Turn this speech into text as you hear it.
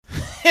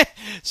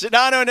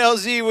Sedano and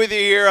LZ with you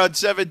here on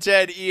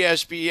 710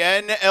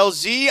 ESPN.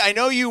 LZ, I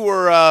know you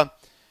were,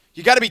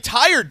 you got to be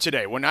tired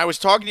today. When I was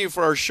talking to you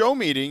for our show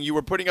meeting, you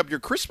were putting up your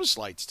Christmas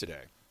lights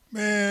today.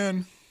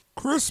 Man,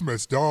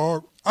 Christmas,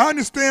 dog. I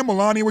understand,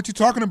 Melania, what you're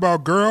talking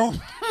about, girl.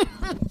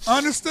 I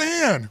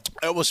understand.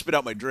 I almost spit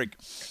out my drink.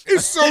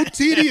 It's so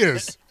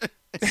tedious.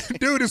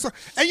 Dude,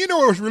 and you know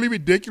what was really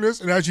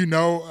ridiculous? And as you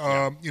know,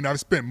 I've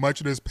spent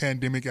much of this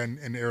pandemic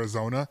in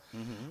Arizona.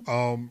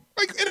 Mm-hmm.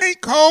 It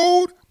ain't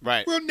cold.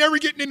 Right. We're never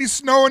getting any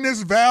snow in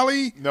this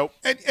valley. Nope.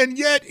 And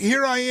yet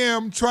here I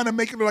am trying to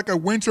make it like a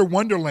winter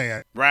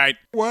wonderland. Right.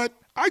 What?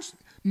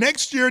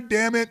 Next year,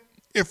 damn it,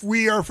 if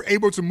we are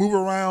able to move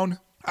around,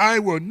 I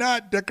will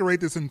not decorate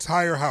this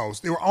entire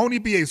house. There will only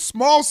be a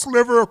small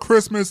sliver of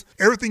Christmas.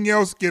 Everything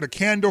else, get a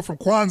candle from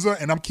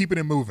Kwanzaa, and I'm keeping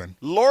it moving.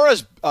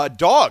 Laura's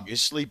dog is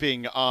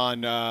sleeping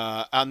on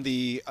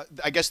the,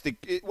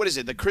 what is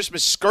it, the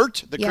Christmas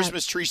skirt? The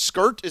Christmas tree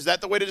skirt? Is that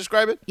the way to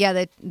describe it?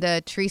 Yeah,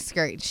 the tree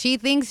skirt. She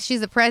thinks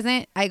she's a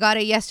present. I got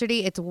it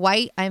yesterday. It's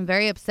white. I'm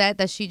very upset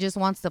that she just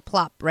wants to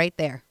plop right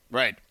there.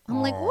 Right.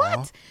 I'm like,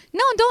 what?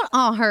 No, don't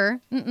awe her.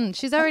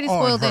 She's already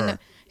spoiled enough.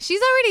 She's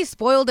already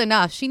spoiled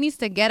enough. She needs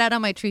to get out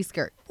of my tree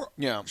skirt.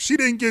 Yeah. She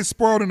didn't get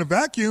spoiled in a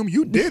vacuum.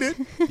 You did it.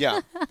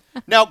 Yeah.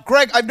 Now,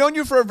 Greg, I've known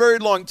you for a very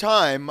long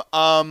time,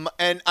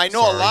 and I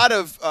know a lot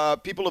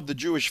of people of the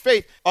Jewish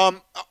faith.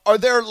 Are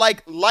there,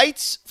 like,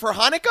 lights for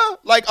Hanukkah?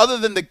 Like, other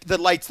than the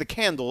lights, the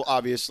candle,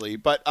 obviously.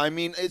 But, I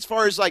mean, as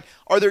far as, like,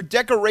 are there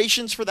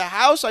decorations for the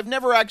house? I've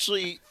never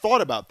actually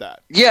thought about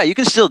that. Yeah, you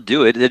can still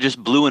do it. They're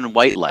just blue and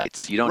white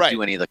lights. You don't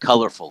do any of the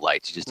colorful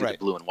lights. You just do the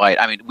blue and white.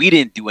 I mean, we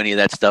didn't do any of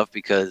that stuff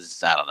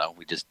because, I don't know,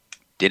 we just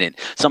didn't.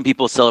 Some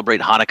people celebrate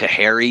Hanukkah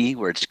Harry,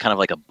 where it's kind of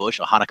like a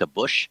Hanukkah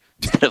bush,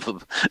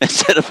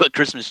 instead of a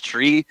Christmas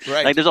tree.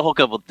 Right. Like there's a whole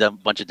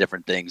bunch of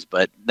different things,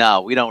 but no,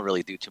 we don't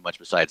really do too much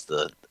besides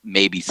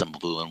maybe some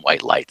blue and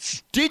white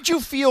lights. Did you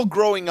feel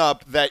growing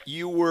up that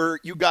you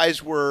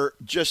guys were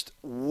just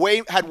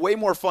had way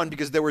more fun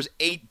because there was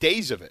 8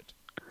 days of it?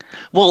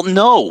 Well,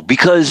 no,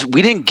 because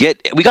we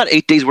got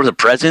 8 days worth of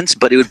presents,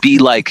 but it would be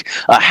like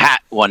a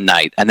hat one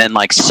night and then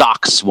like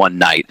socks one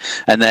night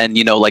and then,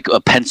 like a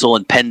pencil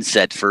and pen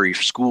set for your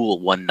school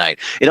one night.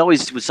 It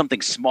always was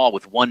something small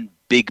with one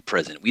big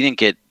present. We didn't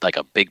get like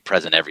a big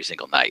present every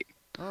single night.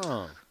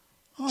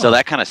 So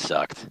that kind of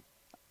sucked.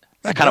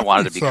 I kind of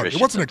wanted to be Christian.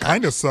 It wasn't a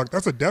kind of suck.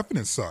 That's a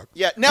definite suck.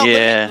 Yeah. Now,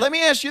 let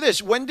me ask you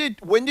this. When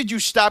did you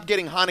stop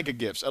getting Hanukkah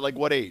gifts? At like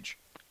what age?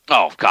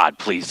 Oh God,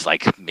 please!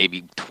 Like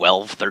maybe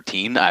 12,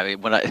 13. I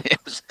mean,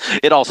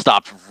 it all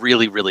stopped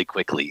really, really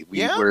quickly.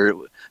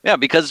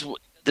 Because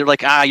they're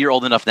like, you're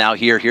old enough now.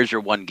 Here's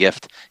your one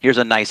gift. Here's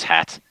a nice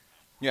hat.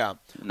 Yeah.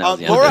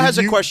 Laura has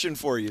a question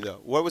for you though.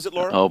 What was it,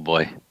 Laura? Oh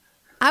boy.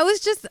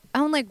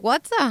 I'm like,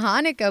 what's a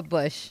Hanukkah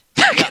bush?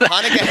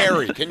 Hanukkah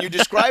Harry. Can you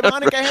describe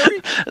Hanukkah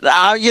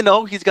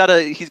Harry? He's got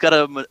a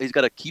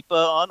kippah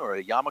on or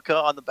a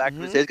yarmulke on the back of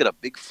his head. He's got a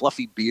big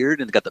fluffy beard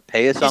and got the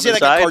payas on the side. Is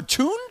it like a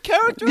cartoon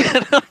character?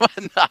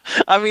 No,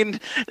 I mean,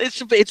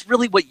 it's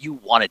really what you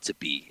want it to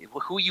be.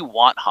 Who you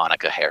want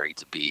Hanukkah Harry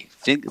to be.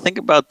 Think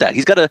about that.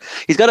 He's got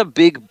a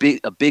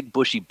big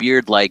bushy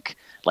beard like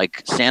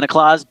Santa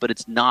Claus, but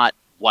it's not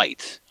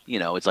white.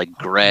 It's like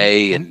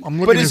gray and.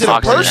 But is it a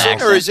person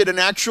or is it an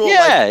actual?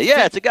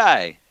 Yeah, it's a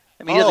guy.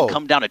 I mean, he doesn't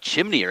come down a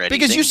chimney or anything.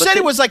 Because you said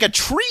it was like a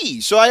tree,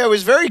 so I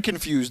was very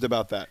confused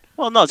about that.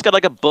 Well, no, it's got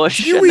like a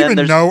bush. Do you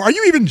even know? Are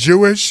you even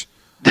Jewish?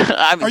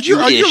 Are you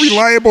a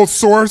reliable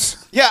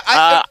source?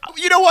 Yeah,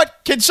 you know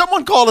what? Can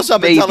someone call us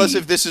up and tell us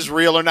if this is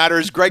real or not, or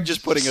is Greg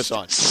just putting us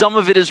on? Some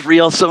of it is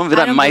real. Some of it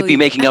I might be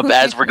making up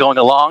as we're going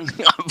along.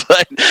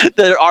 But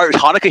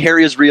Hanukkah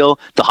Harry is real.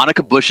 The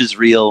Hanukkah bush is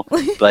real.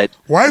 But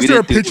why is there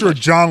a picture of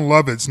John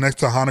Lovitz next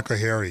to Hanukkah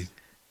Harry?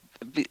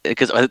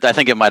 Because I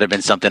think it might have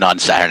been something on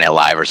Saturday Night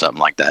Live or something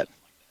like that.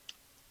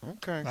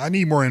 Okay. I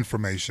need more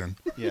information.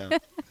 Yeah.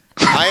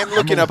 I am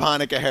looking up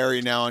Hanukkah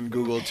Harry now on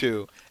Google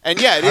too.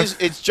 And yeah,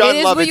 it's John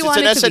Lovitz.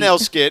 It's an SNL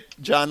skit.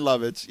 John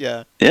Lovitz,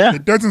 yeah. Yeah.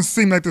 It doesn't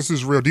seem like this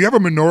is real. Do you have a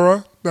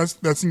menorah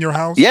that's in your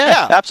house?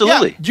 Yeah,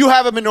 absolutely. Yeah. You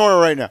have a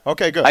menorah right now.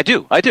 Okay, good. I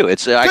do.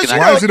 It's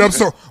why is it up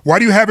so? Why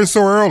do you have it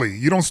so early?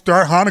 You don't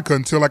start Hanukkah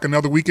until like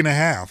another week and a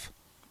half.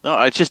 No,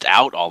 it's just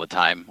out all the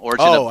time, or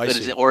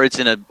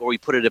we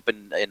put it up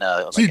in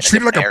a. So you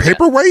treat it like a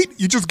paperweight?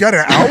 You just got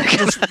it out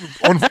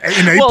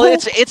in April? Well,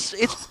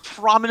 it's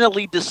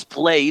prominently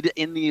displayed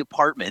in the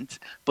apartment,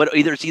 but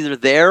it's either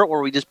there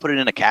or we just put it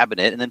in a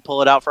cabinet and then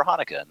pull it out for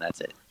Hanukkah, and that's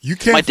it. You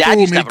can't My dad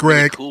fool used to me, have Greg. a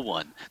really cool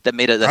one that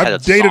made it.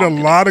 I've dated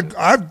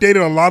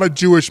a lot of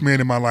Jewish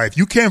men in my life.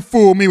 You can't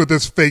fool me with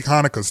this fake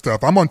Hanukkah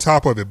stuff. I'm on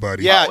top of it,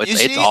 buddy. Yeah, you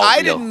see,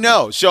 I didn't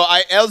know. So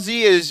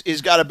LZ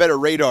is got a better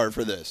radar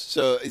for this.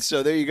 So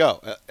there you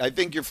go. I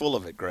think you're full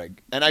of it,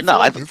 Greg. And the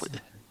audience.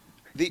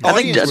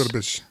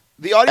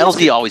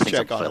 LZ always thinks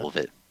I'm full of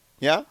it.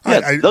 Yeah,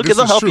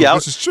 they'll help you out.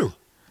 This is true.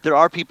 There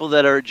are people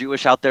that are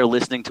Jewish out there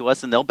listening to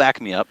us, and they'll back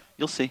me up.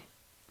 You'll see.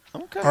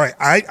 Okay. All right.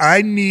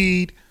 I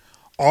need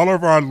all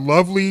of our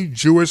lovely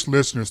Jewish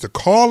listeners to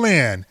call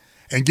in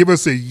and give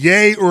us a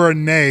yay or a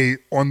nay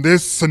on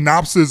this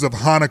synopsis of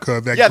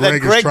Hanukkah that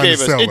Greg is trying gave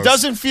to sell us. It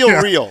doesn't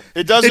feel real.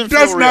 It does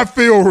not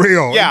feel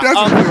real. Yeah, it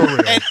doesn't feel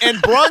real. And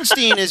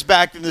Bronstein is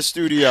back in the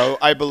studio,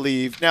 I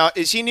believe. Now,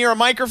 is he near a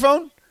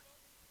microphone?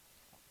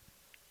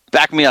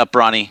 Back me up,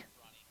 Bronny.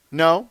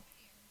 No?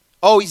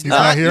 Oh, he's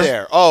not here?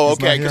 there. Oh, He's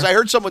okay. not Because here? I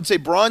heard someone say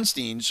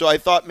Bronstein, so I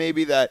thought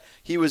maybe that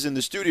he was in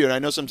the studio, and I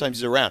know sometimes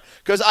he's around.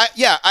 Because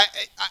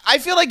I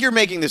feel like you're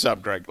making this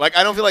up, Greg. Like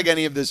I don't feel like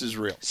any of this is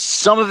real.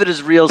 Some of it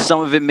is real, some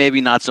of it maybe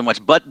not so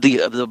much. But the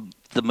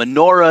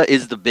menorah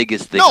is the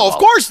biggest thing. No, of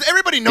course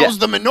everybody knows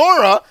the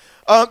menorah.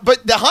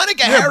 But the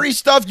Hanukkah Harry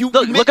stuff,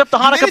 look up the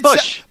Hanukkah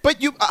bush.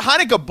 But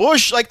Hanukkah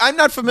bush, like I'm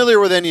not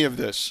familiar with any of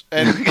this.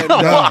 And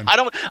well,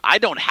 I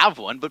don't have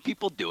one, but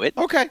people do it.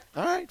 Okay,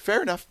 all right,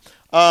 fair enough.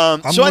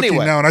 I'm So looking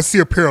anyway, now, and I see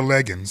a pair of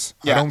leggings.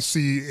 Yeah. I don't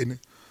see any.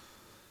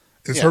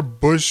 Is her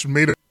bush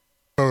made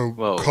of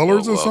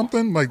colors or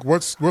something? Like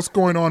what's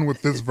going on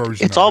with this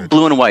version? It's all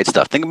blue and white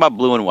stuff. Think about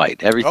blue and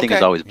white. Everything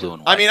is always blue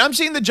and white. I mean, I'm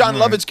seeing the John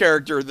Lovitz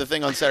character, the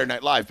thing on Saturday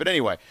Night Live. But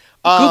anyway,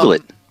 Google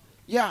it.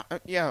 Yeah.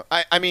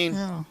 I mean,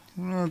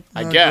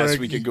 I Not guess Greg.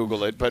 we could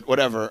Google it, but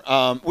whatever.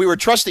 We were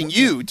trusting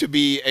you to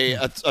be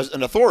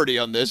an authority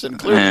on this, and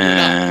clearly you're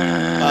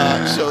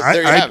not. So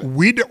there you have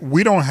it.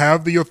 We don't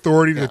have the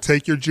authority to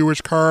take your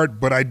Jewish card,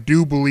 but I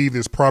do believe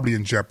it's probably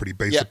in jeopardy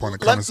based upon the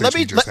conversation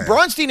we just had.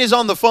 Bronstein is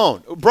on the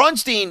phone.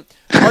 Bronstein,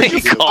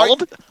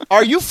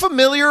 are you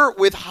familiar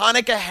with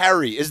Hanukkah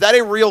Harry? Is that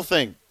a real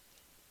thing?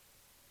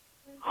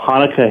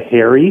 Hanukkah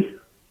Harry?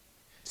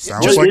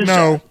 Sounds like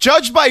no.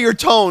 Judged by your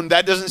tone,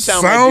 that doesn't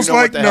sound Sounds like you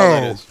know what the hell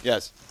no. that is.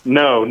 Yes.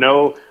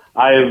 No,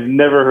 I've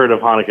never heard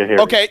of Hanukkah Harry.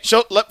 Okay,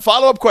 so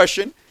follow-up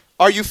question.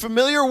 Are you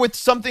familiar with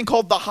something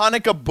called the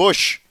Hanukkah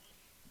bush?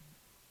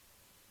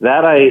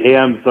 That I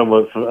am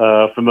somewhat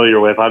familiar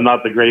with. I'm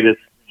not the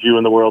greatest Jew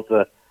in the world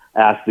to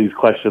ask these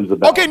questions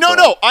about. Okay,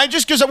 no. I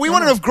just because we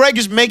want to know if Greg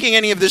is making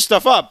any of this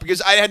stuff up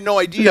because I had no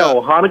idea. No,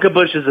 Hanukkah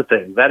bush is a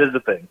thing. That is a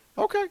thing.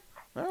 Okay.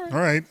 All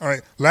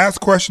right. Last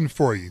question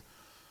for you.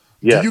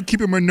 Yeah. Do you keep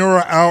a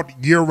menorah out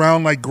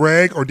year-round like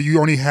Greg, or do you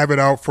only have it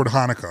out for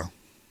Hanukkah?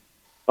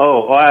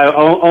 Oh, I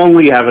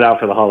only have it out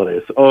for the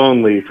holidays.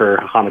 Only for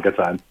Hanukkah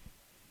time.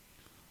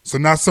 So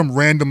not some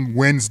random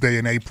Wednesday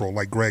in April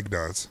like Greg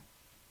does?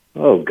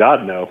 Oh,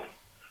 God, no.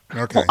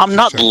 Okay. Well, I'm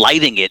not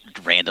lighting it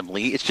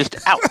randomly. It's just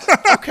out.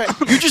 Okay.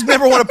 You just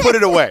never want to put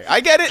it away. I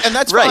get it, and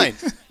that's Right.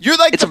 fine. You're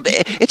like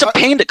It's a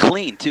pain to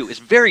clean, too. It's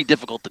very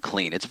difficult to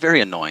clean. It's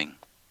very annoying.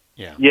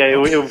 Yeah, it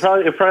would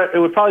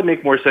probably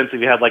make more sense if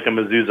you had like a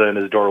mezuzah in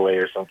his doorway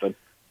or something.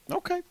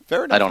 Okay,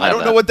 fair enough. I don't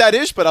know that. what that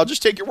is, but I'll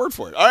just take your word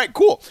for it. All right,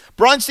 cool.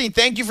 Bronstein,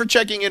 thank you for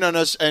checking in on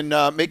us and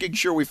making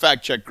sure we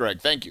fact check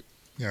Greg. Thank you.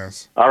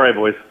 Yes. All right,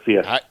 boys. See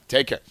ya. All right,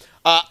 take care.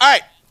 All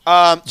right.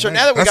 So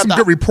now that we That's got some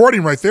good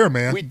reporting right there,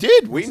 man. we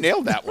did. We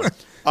nailed that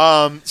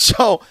one.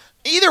 So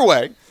either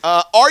way,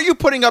 are you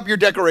putting up your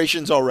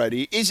decorations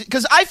already? Is it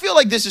because I feel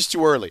like this is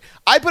too early?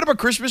 I put up a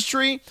Christmas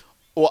tree.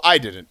 Well, I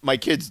didn't.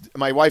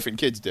 My wife and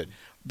kids did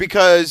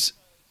because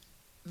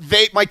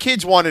my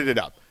kids wanted it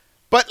up.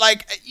 But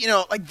like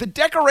the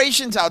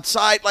decorations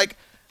outside, like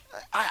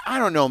I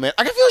don't know, man.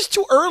 I feel it's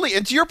too early.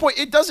 And to your point,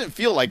 it doesn't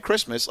feel like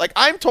Christmas. Like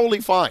I'm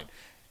totally fine.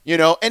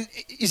 And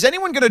is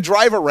anyone going to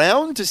drive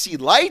around to see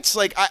lights?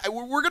 Like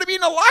we're going to be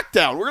in a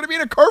lockdown. We're going to be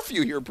in a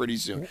curfew here pretty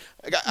soon.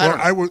 Like,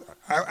 I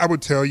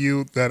would tell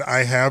you that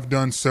I have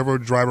done several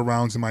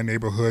drive-arounds in my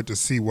neighborhood to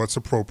see what's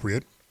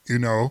appropriate,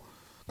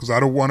 because I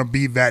don't want to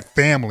be that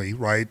family,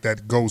 right,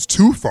 that goes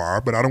too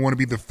far, but I don't want to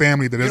be the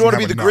family that doesn't have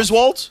enough. You don't want to be the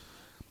Griswolds?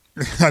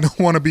 I don't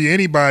want to be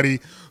anybody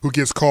who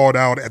gets called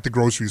out at the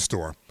grocery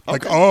store. Okay.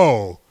 Like,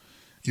 oh,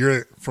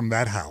 you're from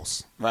that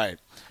house. Right.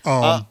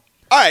 All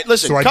right,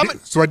 listen.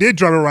 So I did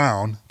drive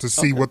around to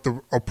see what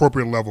the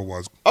appropriate level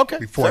was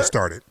before I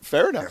started.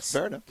 Fair enough. Yes.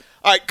 Fair enough.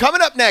 All right,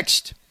 coming up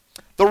next,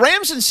 the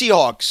Rams and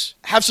Seahawks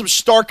have some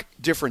stark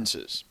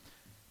differences.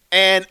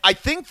 And I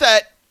think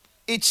that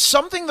it's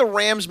something the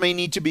Rams may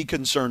need to be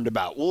concerned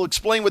about. We'll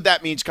explain what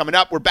that means coming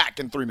up. We're back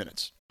in 3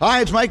 minutes.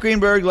 Hi, it's Mike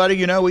Greenberg letting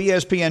you know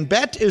ESPN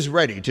Bet is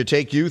ready to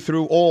take you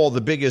through all the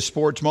biggest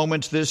sports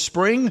moments this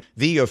spring.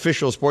 The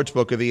official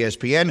sportsbook of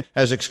ESPN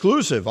has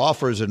exclusive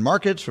offers and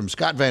markets from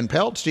Scott Van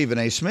Pelt, Stephen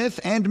A. Smith,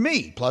 and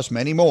me, plus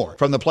many more.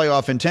 From the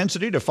playoff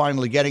intensity to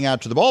finally getting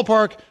out to the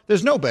ballpark,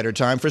 there's no better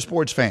time for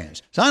sports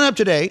fans. Sign up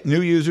today.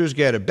 New users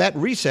get a bet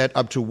reset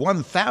up to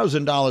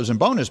 $1,000 in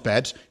bonus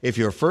bets if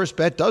your first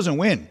bet doesn't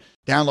win.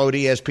 Download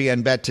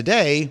ESPN Bet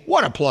today.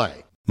 What a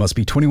play. Must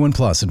be 21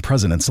 plus and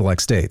present in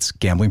select states.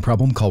 Gambling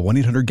problem? Call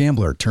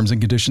 1-800-GAMBLER. Terms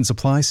and conditions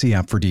apply. See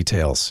app for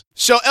details.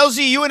 So,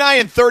 LZ, you and I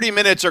in 30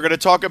 minutes are going to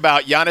talk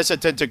about Giannis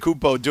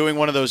Antetokounmpo doing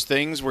one of those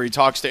things where he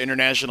talks to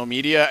international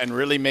media and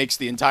really makes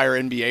the entire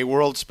NBA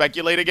world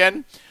speculate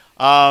again.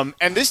 And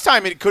this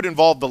time it could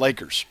involve the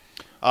Lakers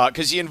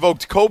because he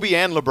invoked Kobe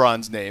and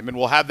LeBron's name, and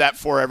we'll have that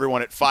for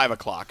everyone at 5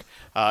 o'clock.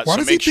 Why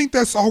does he think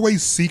that's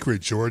always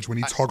secret, George, when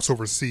he talks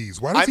overseas?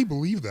 Why does he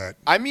believe that?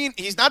 I mean,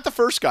 he's not the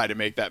first guy to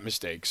make that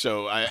mistake.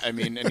 So, I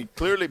mean, and he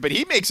clearly – but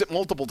he makes it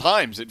multiple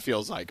times, it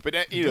feels like.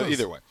 But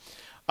either way.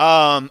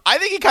 I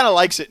think he kind of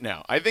likes it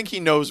now. I think he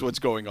knows what's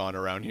going on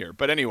around here.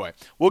 But anyway,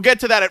 we'll get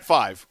to that at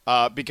 5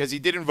 because he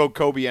did invoke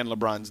Kobe and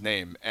LeBron's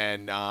name.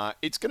 And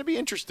it's going to be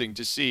interesting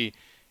to see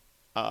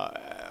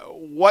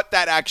what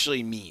that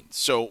actually means.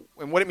 So,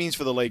 and what it means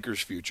for the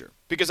Lakers' future.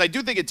 Because I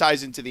do think it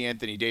ties into the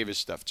Anthony Davis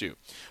stuff too.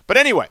 But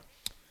anyway,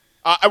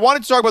 I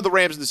wanted to talk about the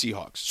Rams and the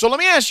Seahawks. So let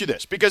me ask you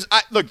this. Because,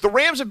 look, the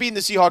Rams have beaten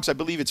the Seahawks, I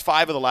believe it's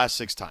 5 of the last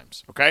 6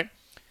 times. Okay?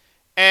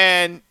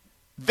 And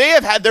they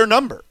have had their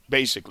number,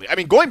 basically. I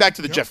mean, going back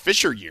to the Jeff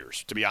Fisher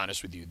years, to be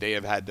honest with you, they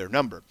have had their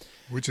number.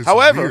 Which is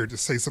weird to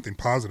say something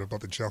positive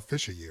about the Jeff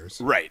Fisher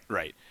years. Right.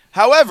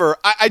 However,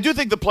 I do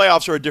think the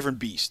playoffs are a different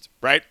beast,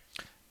 right?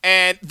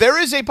 And there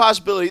is a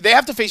possibility they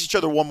have to face each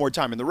other one more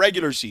time in the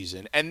regular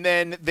season, and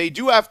then they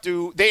do have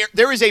to.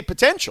 There is a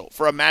potential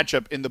for a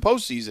matchup in the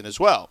postseason as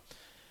well.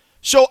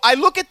 So I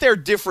look at their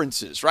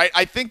differences, right?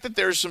 I think that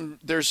there's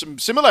some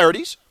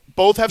similarities.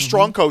 Both have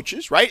strong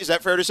coaches, right? Is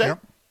that fair to say?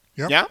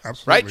 Yep, yeah,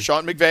 absolutely. Right.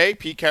 Sean McVay,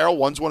 Pete Carroll.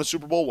 One's won a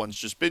Super Bowl. One's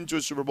just been to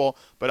a Super Bowl.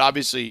 But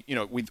obviously,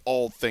 we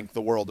all think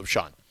the world of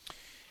Sean.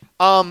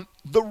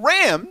 The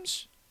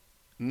Rams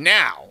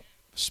now,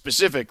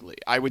 specifically,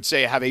 I would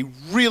say have a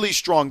really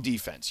strong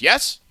defense.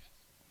 Yes?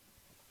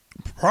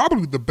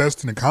 Probably the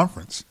best in the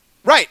conference.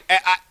 Right.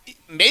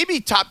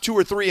 Maybe top 2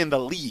 or 3 in the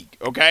league,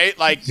 okay?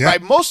 By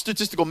most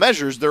statistical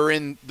measures, they're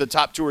in the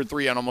top 2 or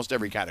 3 on almost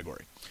every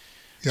category.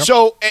 Yep.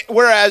 So,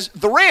 whereas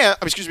the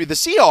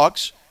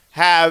Seahawks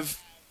have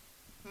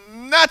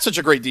not such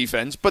a great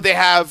defense, but they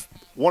have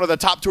one of the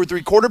top 2 or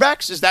 3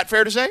 quarterbacks. Is that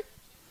fair to say?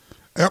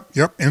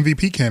 Yep.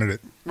 MVP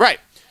candidate. Right.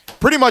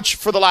 Pretty much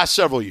for the last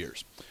several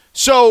years.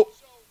 So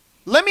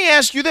let me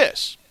ask you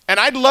this, and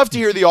I'd love to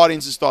hear the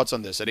audience's thoughts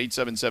on this at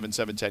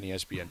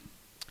 877-710-ESPN.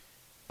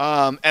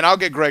 And I'll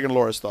get Greg and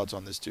Laura's thoughts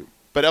on this too.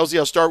 But LZ,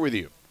 I'll start with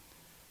you.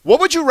 What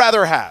would you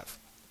rather have?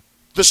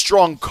 The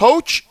strong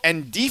coach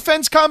and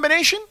defense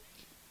combination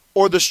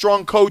or the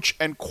strong coach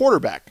and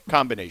quarterback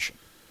combination?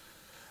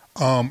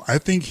 I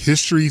think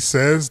history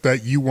says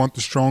that you want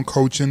the strong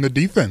coach in the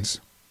defense.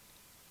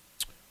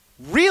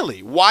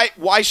 Really?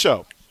 Why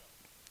so?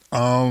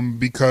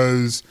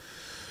 Because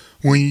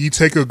when you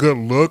take a good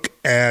look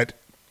at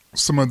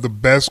some of the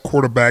best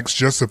quarterbacks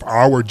just of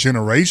our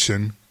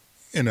generation,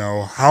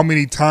 how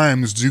many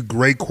times do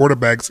great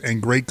quarterbacks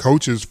and great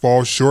coaches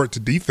fall short to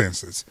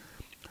defenses?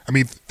 I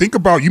mean, think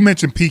about, you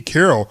mentioned Pete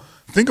Carroll.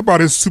 Think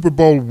about his Super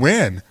Bowl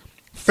win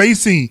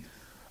facing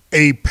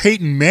a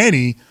Peyton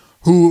Manning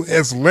who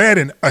has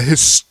led a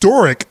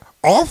historic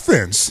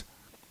offense.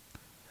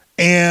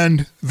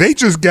 And they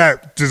just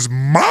got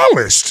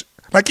demolished.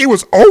 Like it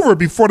was over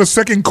before the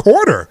second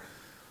quarter.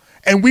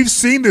 And we've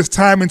seen this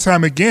time and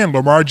time again.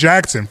 Lamar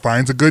Jackson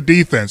finds a good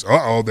defense.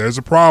 There's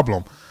a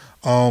problem.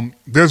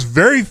 There's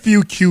very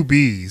few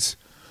QBs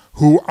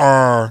who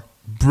are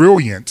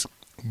brilliant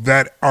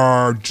that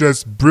are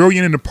just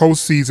brilliant in the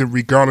postseason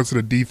regardless of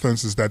the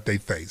defenses that they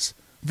face.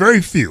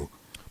 Very few.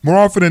 More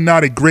often than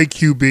not, a great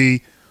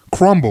QB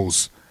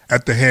crumbles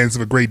at the hands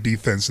of a great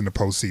defense in the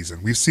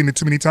postseason. We've seen it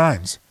too many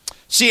times.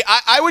 See,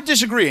 I would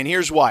disagree, and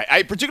here's why.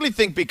 I particularly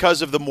think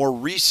because of the more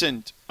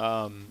recent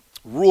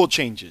rule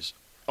changes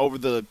over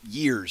the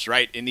years,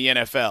 right, in the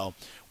NFL,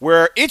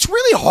 where it's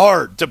really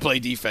hard to play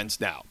defense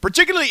now,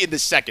 particularly in the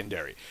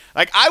secondary.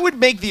 Like, I would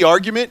make the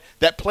argument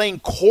that playing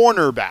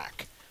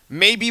cornerback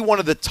may be one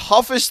of the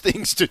toughest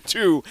things to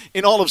do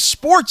in all of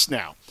sports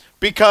now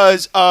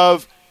because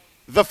of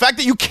the fact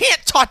that you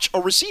can't touch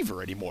a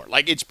receiver anymore.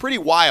 Like, it's pretty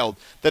wild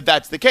that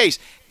that's the case.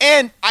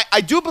 And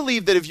I do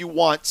believe that if you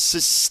want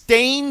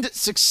sustained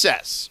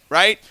success,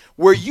 right,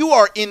 where you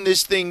are in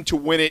this thing to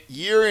win it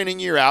year in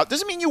and year out,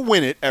 doesn't mean you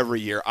win it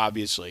every year,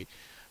 obviously,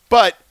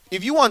 but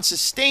if you want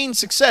sustained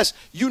success,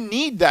 you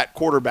need that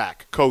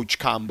quarterback-coach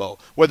combo,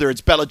 whether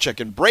it's Belichick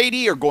and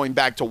Brady or going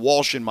back to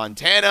Walsh in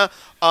Montana,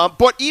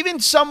 but even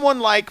someone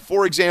like,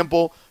 for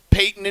example,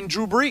 Peyton and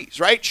Drew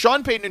Brees, right?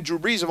 Sean Payton and Drew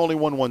Brees have only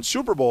won one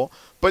Super Bowl,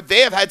 but they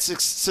have had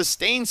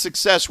sustained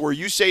success where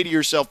you say to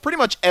yourself pretty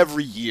much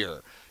every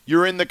year,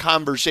 you're in the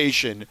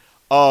conversation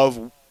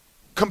of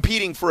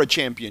competing for a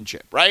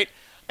championship, right?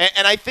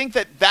 And I think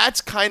that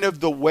that's kind of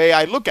the way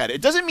I look at it.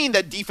 It doesn't mean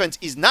that defense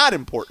is not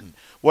important.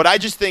 What I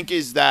just think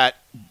is that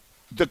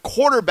the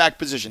quarterback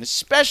position,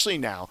 especially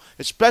now,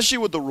 especially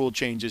with the rule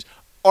changes,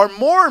 are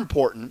more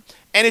important.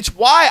 And it's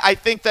why I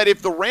think that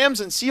if the Rams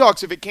and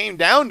Seahawks, if it came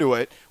down to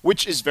it,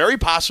 which is very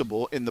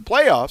possible in the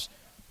playoffs,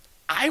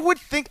 I would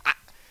think,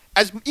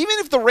 even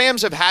if the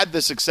Rams have had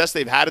the success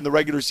they've had in the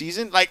regular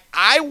season, like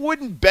I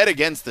wouldn't bet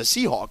against the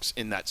Seahawks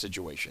in that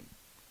situation.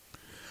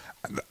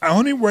 The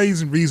only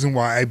reason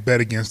why I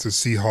bet against the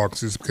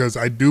Seahawks is because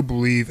I do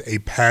believe a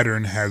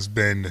pattern has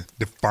been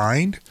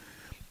defined.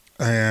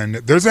 And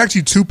there's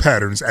actually two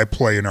patterns at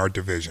play in our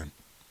division.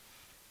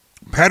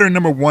 Pattern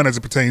number one, as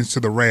it pertains to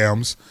the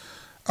Rams,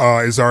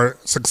 is our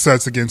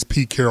success against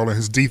Pete Carroll and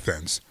his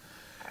defense.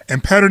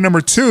 And pattern number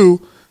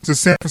two is the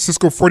San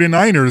Francisco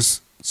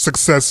 49ers'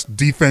 success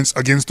defense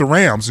against the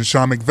Rams and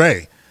Sean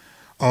McVay.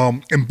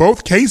 In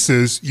both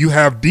cases, you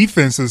have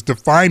defenses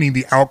defining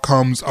the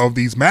outcomes of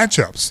these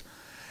matchups.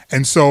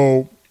 And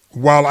so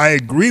while I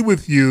agree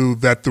with you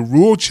that the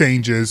rule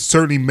changes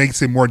certainly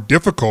makes it more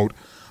difficult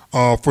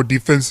for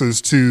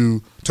defenses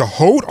to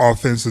hold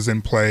offenses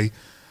in play,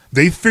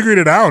 they figured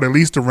it out, at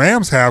least the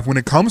Rams have, when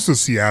it comes to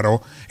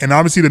Seattle. And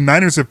obviously the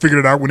Niners have figured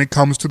it out when it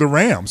comes to the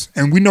Rams.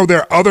 And we know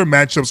there are other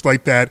matchups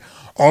like that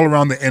all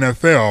around the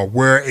NFL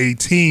where a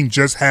team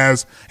just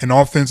has an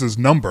offense's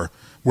number,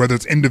 whether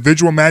it's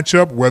individual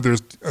matchup, whether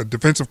it's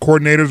defensive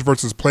coordinators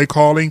versus play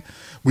calling.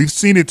 We've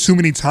seen it too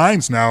many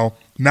times now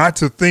not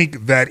to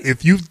think that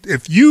if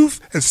you've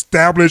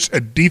established a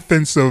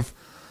defensive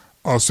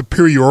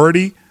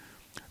superiority,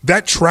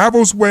 that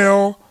travels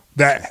well,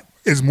 that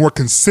is more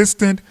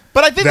consistent.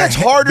 But I think that's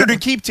harder to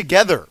keep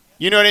together.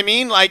 You know what I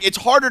mean? Like, it's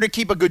harder to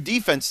keep a good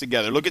defense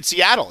together. Look at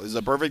Seattle is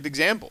a perfect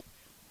example.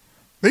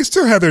 They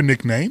still have their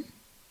nickname.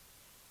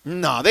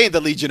 No, they ain't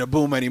the Legion of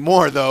Boom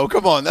anymore, though.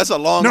 Come on, that's a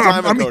long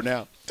time ago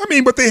now. I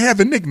mean, but they have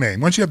the nickname.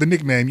 Once you have the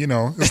nickname,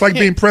 it's like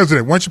being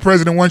president. Once you're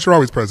president, once you're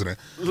always president.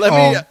 Let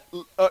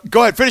me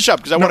go ahead, finish up,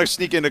 because I want to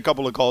sneak in a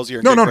couple of calls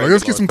here. No.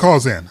 Let's get some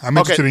calls in. I'm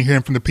interested in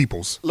hearing from the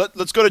peoples.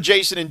 Let's go to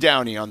Jason and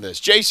Downey on this.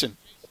 Jason.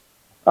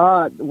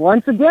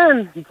 Once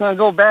again, you can't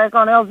go back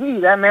on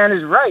LZ. That man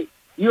is right.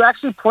 You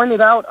actually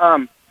pointed out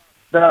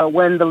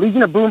when the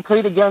Legion of Boom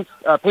played against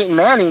Peyton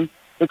Manning,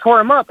 they tore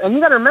him up. And you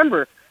got to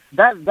remember,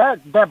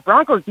 that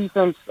Broncos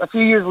defense a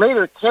few years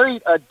later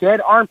carried a dead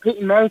arm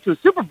Peyton Manning to a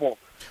Super Bowl.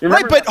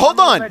 Right, but hold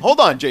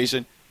on,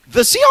 Jason.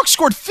 The Seahawks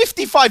scored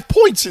 55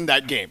 points in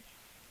that game.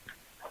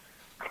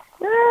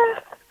 Yeah,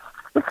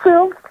 but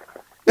still.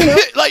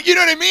 Like, you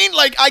know what I mean?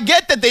 Like, I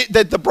get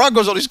that the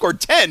Broncos only scored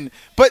 10,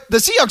 but the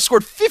Seahawks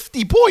scored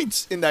 50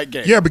 points in that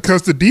game. Yeah,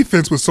 because the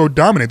defense was so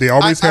dominant. They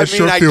always had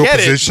short field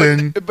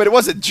position. But it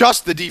wasn't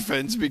just the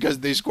defense because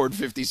they scored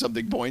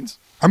 50-something points.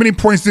 How many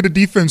points did the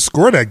defense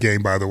score that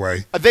game, by the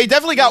way? They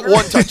definitely got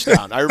one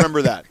touchdown. I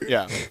remember that,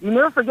 yeah. You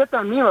never forget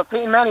that meme of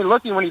Peyton Manning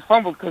looking when he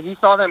fumbled because he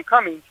saw them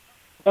coming.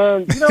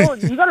 And, you got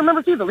to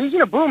remember, too, the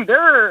Legion of Boom,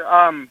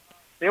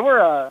 they were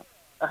a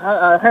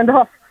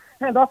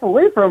handoff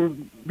away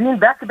from being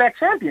back-to-back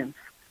champions.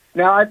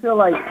 Now, I feel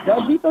like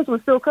that defense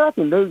was still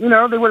cracking. They would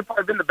have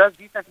probably been the best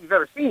defense we've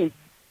ever seen.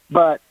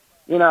 But,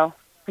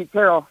 Pete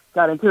Carroll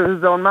got into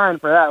his own mind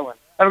for that one.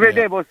 Have a great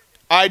day, boys.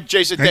 All right,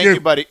 Jason, thank you,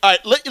 buddy. All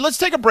right, let's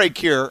take a break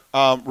here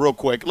real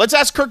quick. Let's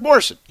ask Kirk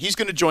Morrison. He's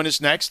going to join us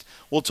next.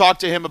 We'll talk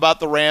to him about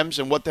the Rams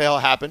and what the hell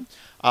happened.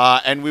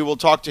 And we will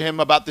talk to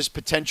him about this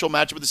potential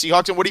matchup with the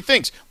Seahawks and what he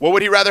thinks. What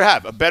would he rather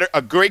have?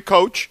 A great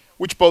coach,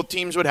 which both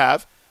teams would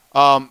have,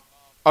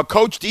 a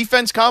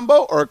coach-defense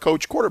combo or a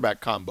coach-quarterback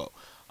combo?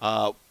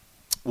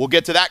 We'll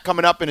get to that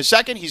coming up in a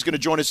second. He's going to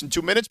join us in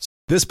 2 minutes.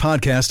 This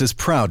podcast is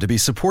proud to be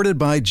supported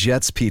by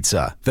Jets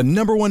Pizza, the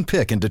 #1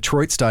 pick in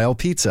Detroit-style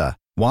pizza.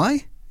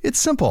 Why? It's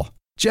simple.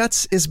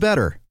 Jets is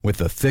better. With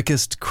the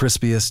thickest,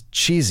 crispiest,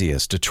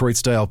 cheesiest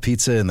Detroit-style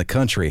pizza in the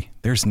country,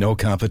 there's no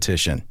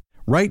competition.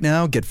 Right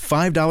now, get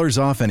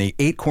 $5 off any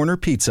 8-corner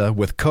pizza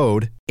with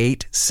code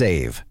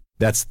 8SAVE.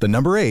 That's the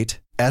number 8,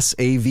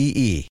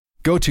 SAVE.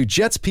 Go to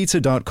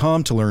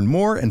jetspizza.com to learn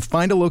more and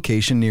find a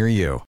location near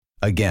you.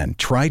 Again,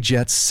 try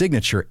Jet's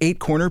signature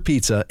 8-corner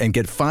pizza and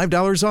get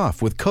 $5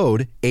 off with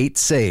code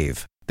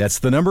 8SAVE. That's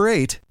the number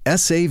 8,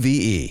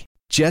 SAVE.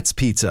 Jet's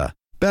Pizza.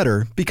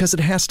 Better because it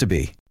has to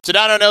be.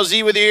 Sedano and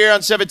LZ with you here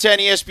on 710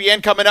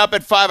 ESPN. Coming up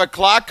at 5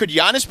 o'clock. Could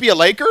Giannis be a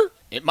Laker?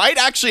 It might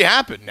actually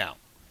happen now.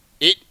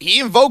 He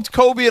invoked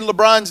Kobe and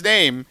LeBron's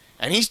name,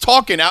 and he's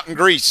talking out in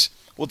Greece.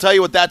 We'll tell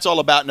you what that's all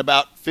about in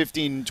about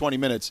 15, 20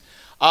 minutes.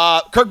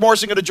 Kirk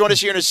Morrison going to join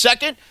us here in a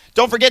second.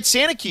 Don't forget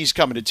Santa Key's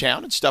coming to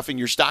town and stuffing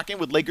your stocking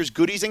with Lakers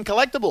goodies and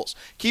collectibles.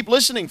 Keep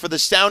listening for the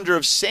sounder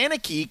of Santa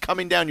Key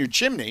coming down your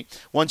chimney.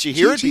 Once you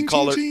hear it, be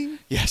caller.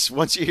 Yes,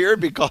 once you hear it,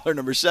 be caller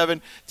number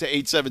 7 to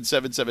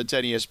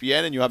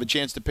 877-710-ESPN, and you'll have a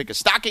chance to pick a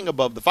stocking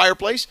above the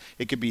fireplace.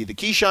 It could be the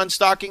Keyshawn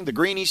stocking, the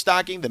Greenie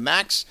stocking, the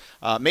Max,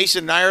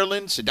 Mason and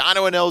Ireland,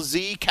 Sedano and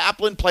LZ,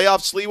 Kaplan,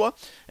 Playoff Sliwa,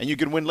 and you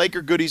can win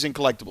Laker goodies and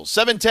collectibles.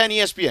 710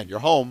 ESPN, your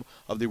home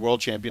of the world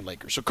champion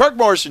Lakers. So Kirk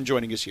Morrison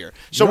joining us here.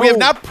 So we have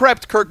now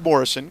prepped Kirk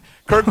Morrison.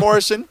 Kirk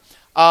Morrison,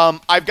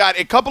 I've got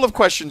a couple of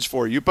questions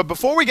for you, but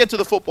before we get to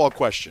the football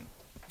question,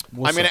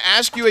 I'm going to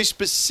ask you a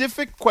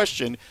specific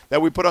question that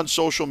we put on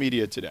social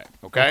media today,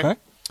 okay?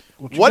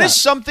 What is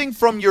something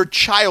from your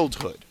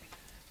childhood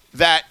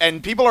that,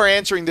 and people are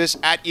answering this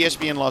at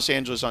ESPN Los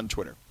Angeles on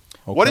Twitter,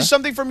 what is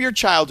something from your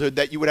childhood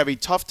that you would have a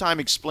tough time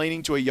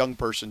explaining to a young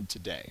person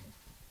today?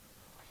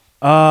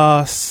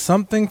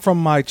 Something from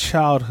my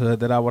childhood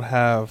that I would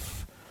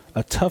have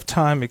a tough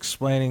time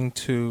explaining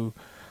to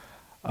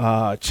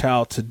a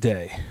child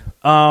today.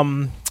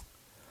 I'm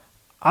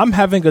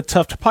having a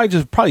tough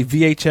probably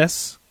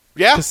VHS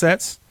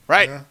cassettes.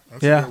 Right.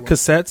 Yeah,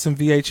 cassettes and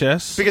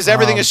VHS. Because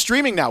everything is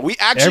streaming now. We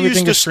actually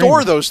used to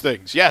store those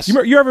things. Yes.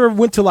 You ever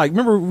went to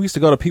remember we used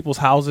to go to people's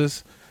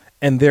houses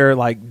and their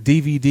like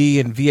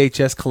DVD and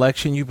VHS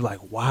collection, you'd be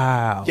like,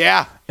 wow.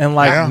 Yeah. And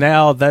like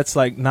now that's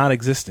like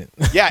non-existent.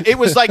 Yeah, it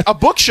was like a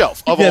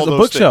bookshelf of all those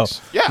bookshelf.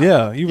 things. Yeah.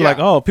 Yeah. You were like,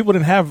 oh, people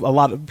didn't have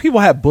people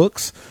had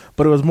books,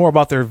 but it was more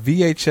about their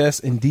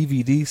VHS and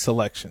DVD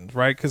selections,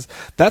 right? Because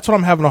that's what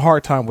I'm having a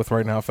hard time with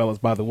right now, fellas,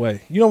 by the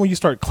way. You know when you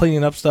start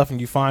cleaning up stuff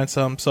and you find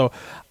some? So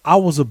I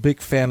was a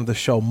big fan of the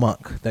show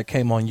Monk that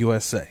came on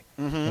USA.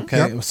 Mm-hmm.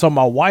 Okay. Yep. So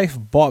my wife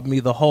bought me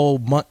the whole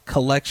Monk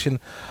collection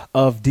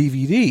of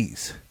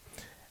DVDs.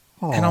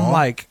 Aww. And I'm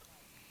like,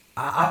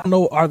 I don't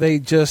know, are they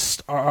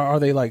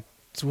like,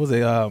 was they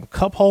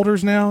cup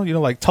holders now? You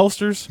know, like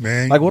toasters?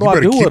 Man, like, what do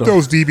I do with them? You better keep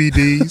those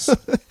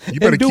DVDs. You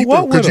better keep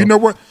them because you know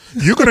what?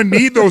 You're going to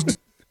need those DVDs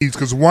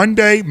because one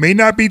day, may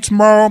not be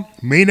tomorrow,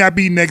 may not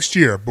be next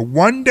year, but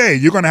one day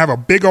you're going to have a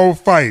big old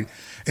fight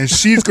and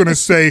she's going to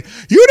say,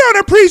 you don't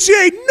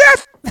appreciate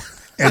nothing.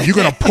 And you're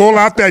going to pull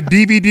out that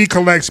DVD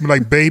collection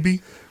like,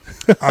 baby,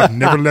 I've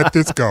never let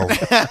this go.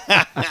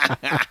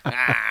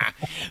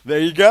 There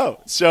you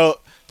go. So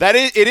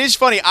it is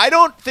funny. I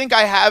don't think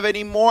I have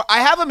any more.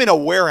 I have them in a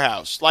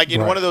warehouse, like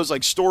in one of those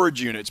like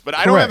storage units, but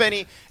I don't have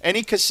any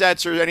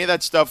cassettes or any of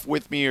that stuff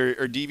with me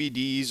or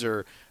DVDs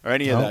or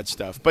any of that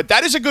stuff. But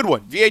that is a good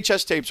one.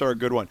 VHS tapes are a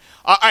good one.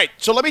 All right,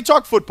 so let me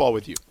talk football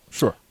with you.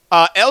 Sure.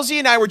 LZ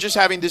and I were just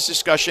having this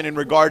discussion in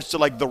regards to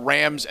like the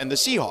Rams and the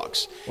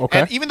Seahawks.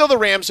 Okay. And even though the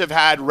Rams have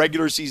had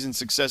regular season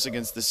success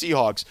against the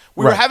Seahawks,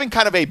 we were having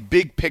kind of a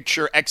big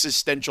picture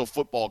existential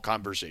football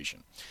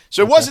conversation.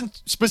 So it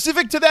wasn't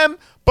specific to them,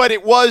 but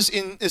it was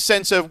in the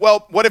sense of,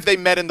 well, what if they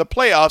met in the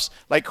playoffs?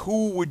 Like,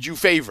 who would you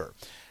favor?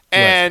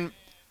 And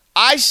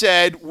I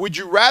said, would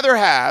you rather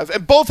have,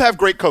 and both have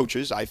great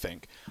coaches, I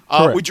think,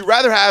 would you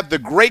rather have the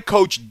great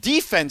coach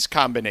defense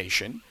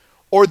combination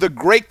or the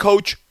great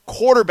coach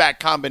quarterback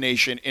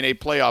combination in a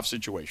playoff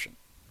situation?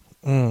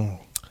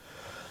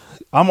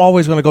 I'm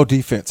always going to go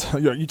defense.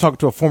 You talk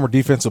to a former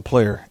defensive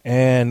player,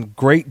 and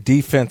great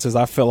defenses,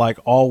 I feel like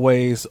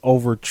always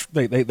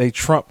they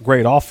trump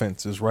great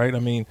offenses, right? I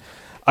mean,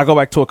 I go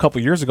back to a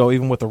couple years ago,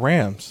 even with the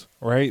Rams,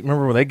 right?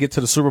 Remember when they get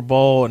to the Super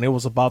Bowl and it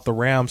was about the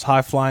Rams'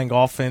 high-flying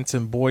offense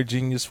and boy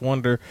genius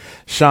wonder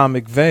Sean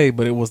McVay,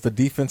 but it was the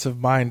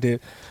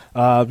defensive-minded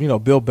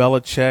Bill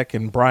Belichick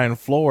and Brian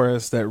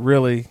Flores that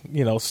really,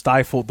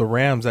 stifled the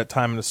Rams that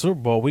time in the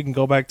Super Bowl. We can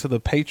go back to the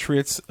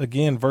Patriots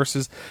again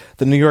versus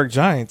the New York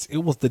Giants. It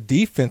was the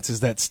defenses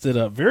that stood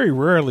up. Very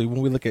rarely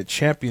when we look at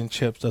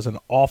championships does an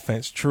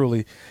offense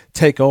truly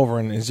take over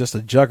and is just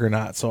a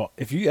juggernaut. So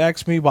if you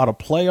ask me about a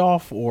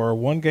playoff or a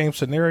one-game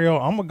scenario,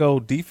 I'm going to go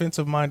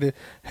defensive-minded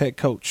head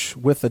coach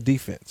with a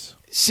defense.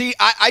 See,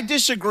 I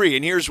disagree,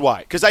 and here's why.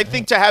 Because I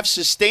think to have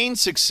sustained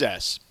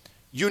success,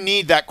 you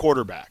need that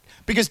quarterback.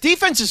 Because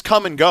defenses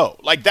come and go.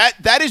 Like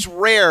that is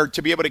rare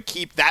to be able to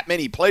keep that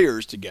many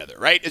players together,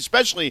 right?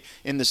 Especially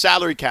in the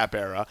salary cap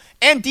era.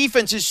 And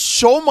defense is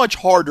so much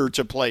harder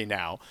to play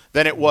now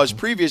than it was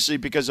previously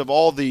because of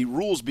all the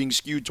rules being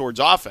skewed towards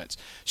offense.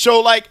 So,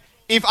 like,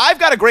 if I've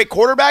got a great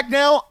quarterback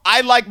now,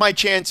 I like my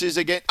chances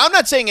again. I'm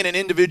not saying in an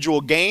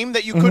individual game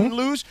that you couldn't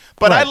lose,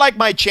 but I like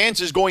my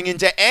chances going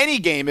into any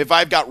game if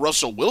I've got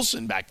Russell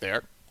Wilson back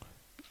there.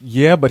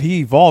 Yeah, but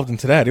he evolved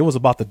into that. It was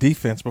about the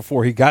defense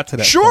before he got to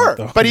that. Sure,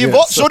 point, but he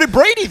evolved. So did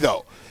Brady,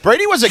 though.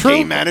 Brady was a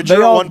game manager at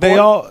one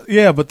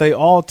point. But they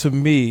all, to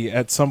me,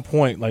 at some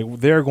point, like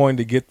they're going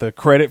to get the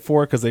credit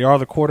for it because they are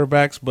the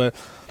quarterbacks. But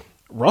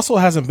Russell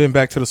hasn't been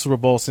back to the Super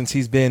Bowl since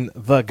he's been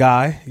the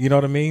guy. You know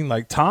what I mean?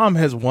 Like Tom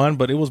has won,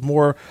 but it was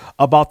more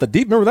about the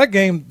deep. Remember that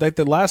game, like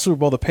the last Super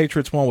Bowl, the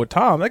Patriots won with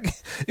Tom.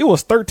 It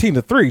was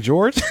 13-3,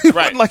 George.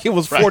 Right, like it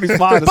was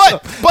 45.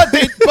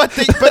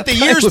 But the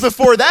years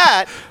before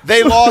that,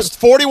 they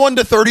lost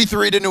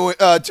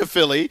 41-33 to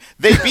Philly.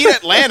 They beat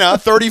Atlanta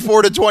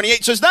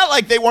 34-28. So it's not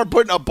like they weren't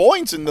putting up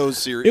points in those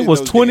series. It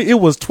was 20. Games.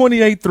 It was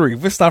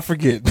 28-3. Let's not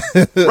forget.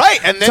 Right,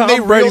 and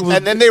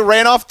then they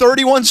ran off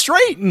 31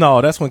 straight.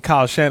 No, that's when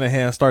Kyle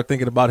Shanahan started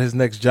thinking about his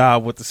next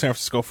job with the San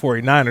Francisco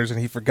 49ers,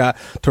 and he forgot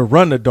to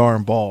run the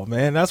darn ball,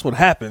 man. That's what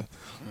happened.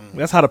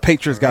 That's how the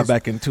Patriots got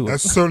back into it. That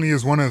certainly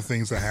is one of the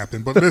things that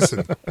happened. But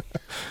listen,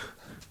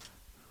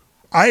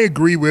 I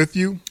agree with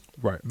you.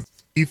 Right.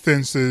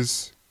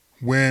 Defenses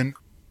more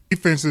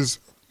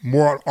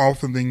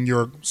often than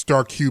your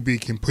star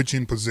QB can put you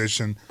in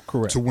position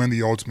to win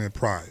the ultimate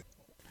prize.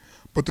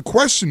 But the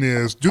question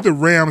is, do the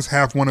Rams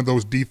have one of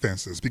those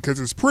defenses? Because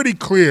it's pretty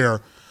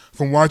clear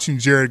from watching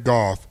Jared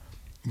Goff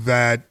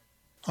that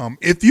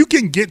if you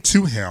can get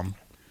to him,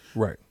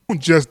 right, don't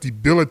just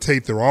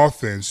debilitate their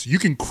offense, you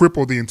can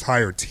cripple the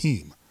entire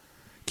team.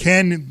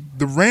 Can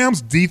the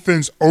Rams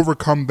defense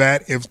overcome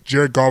that if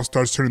Jared Goff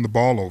starts turning the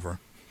ball over?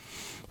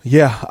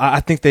 Yeah,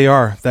 I think they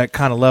are that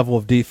kind of level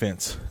of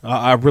defense.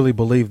 I really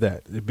believe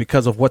that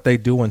because of what they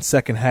do in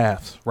second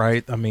halves,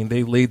 right? I mean,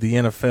 they lead the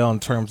NFL in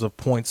terms of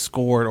points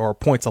scored or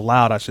points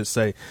allowed, I should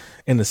say,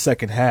 in the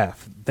second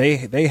half.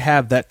 They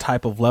have that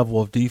type of level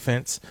of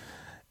defense.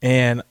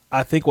 And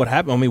I think what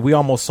happened, we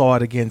almost saw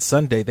it again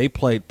Sunday. They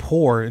played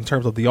poor in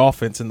terms of the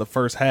offense in the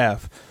first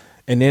half.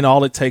 And then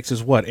all it takes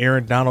is what?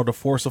 Aaron Donald to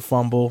force a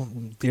fumble,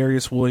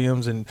 Darius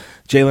Williams and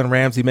Jalen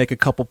Ramsey make a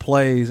couple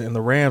plays, and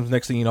the Rams,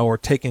 next thing you know, are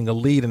taking a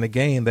lead in a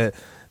game that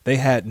they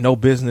had no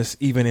business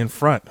even in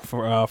front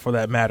for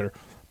that matter.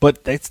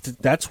 But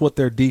that's what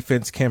their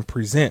defense can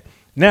present.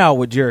 Now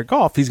with Jared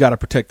Goff, he's got to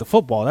protect the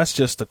football. That's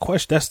just the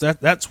question.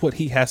 That's what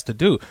he has to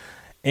do.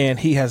 And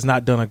he has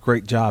not done a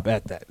great job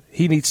at that.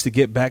 He needs to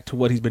get back to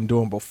what he's been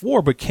doing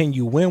before. But can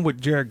you win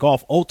with Jared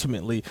Goff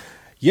ultimately?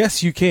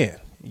 Yes, you can.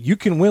 You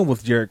can win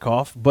with Jared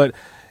Goff, but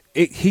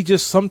he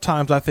just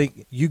sometimes, I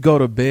think, you go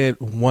to bed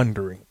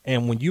wondering.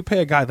 And when you pay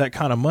a guy that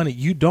kind of money,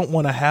 you don't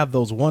want to have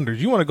those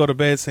wonders. You want to go to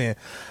bed saying,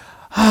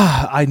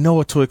 I know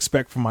what to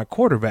expect from my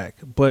quarterback.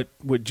 But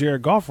with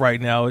Jared Goff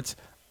right now,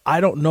 I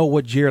don't know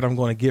what Jared I'm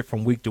going to get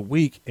from week to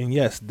week. And,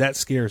 yes, that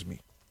scares me.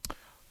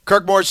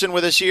 Kirk Morrison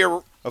with us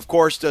here, of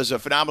course, does a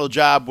phenomenal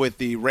job with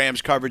the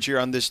Rams coverage here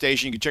on this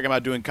station. You can check him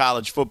out doing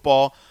college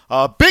football.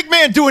 Big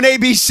man doing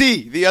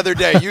ABC the other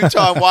day.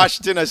 Utah and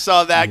Washington, I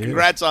saw that. Yeah.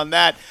 Congrats on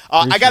that.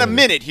 I got a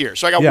minute here,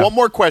 so I got one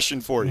more question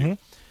for you.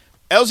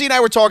 LZ and I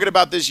were talking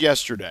about this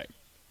yesterday.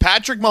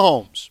 Patrick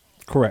Mahomes.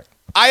 Correct.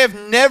 I have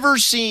never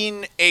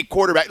seen a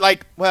quarterback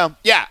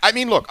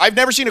I've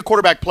never seen a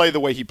quarterback play the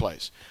way he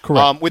plays.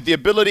 Correct. With the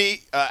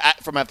ability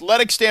from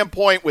athletic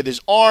standpoint, with his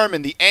arm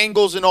and the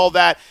angles and all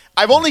that.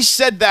 I've only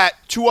said that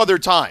 2 other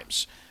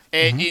times.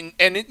 And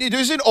it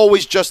isn't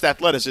always just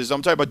athleticism.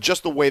 I'm talking about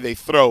just the way they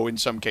throw in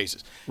some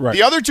cases. Right.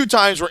 The other 2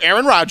 times were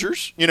Aaron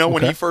Rodgers,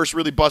 when he first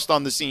really bust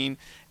on the scene.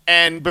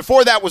 And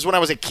before that was when I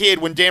was a kid,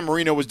 when Dan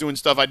Marino was doing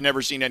stuff I'd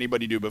never seen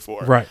anybody do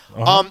before. Right.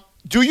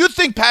 Do you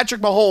think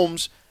Patrick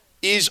Mahomes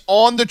is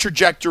on the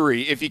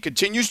trajectory, if he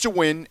continues to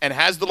win and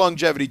has the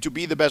longevity, to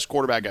be the best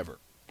quarterback ever?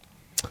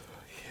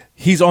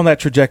 He's on that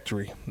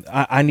trajectory.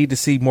 I need to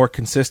see more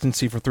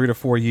consistency for 3 to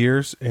 4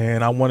 years,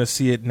 and I want to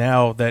see it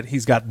now that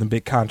he's gotten the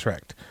big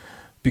contract.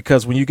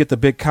 Because when you get the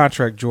big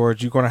contract,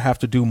 George, you're going to have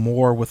to do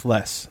more with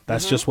less.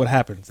 That's just what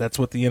happens. That's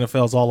what the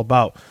NFL is all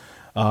about.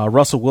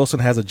 Russell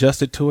Wilson has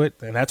adjusted to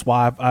it, and that's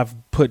why I've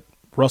put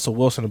Russell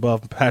Wilson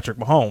above Patrick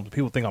Mahomes.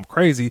 People think I'm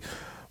crazy,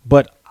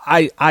 but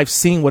I've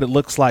seen what it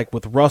looks like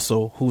with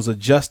Russell, who's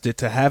adjusted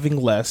to having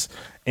less,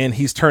 and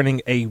he's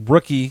turning a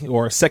rookie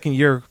or a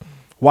second-year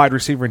wide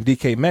receiver in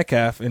DK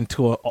Metcalf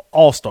into an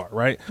all-star,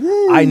 right?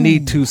 Woo. I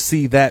need to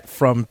see that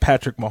from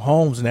Patrick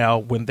Mahomes now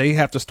when they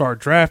have to start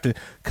drafting,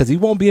 because he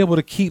won't be able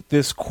to keep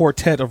this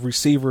quartet of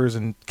receivers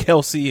and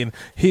Kelsey and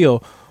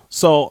Hill.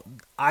 So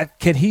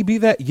can he be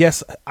that?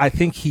 Yes, I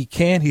think he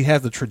can. He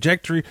has the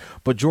trajectory.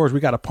 But, George, we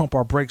got to pump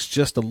our brakes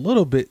just a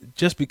little bit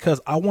just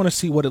because I want to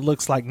see what it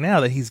looks like now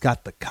that he's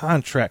got the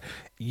contract.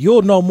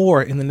 You'll know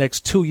more in the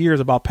next 2 years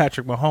about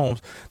Patrick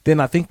Mahomes than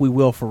I think we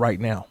will for right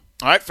now.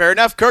 All right, fair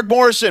enough. Kirk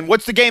Morrison,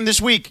 what's the game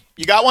this week?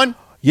 You got one?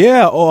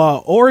 Yeah,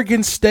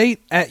 Oregon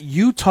State at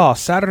Utah,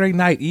 Saturday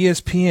night,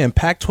 ESPN,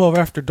 Pac-12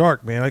 after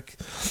dark, man. I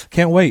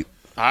can't wait.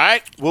 All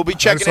right, we'll be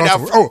checking it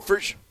out. Real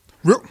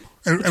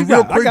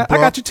quick, I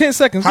got you 10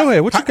 seconds. Go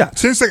ahead. What you got?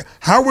 10 seconds.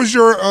 How was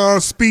your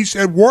speech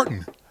at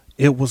Wharton?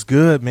 It was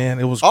good, man.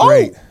 It was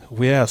great.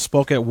 Yeah,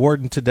 spoke at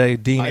Wharton today.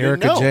 Dean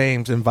Erica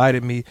James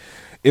invited me.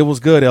 It was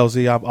good,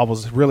 LZ. I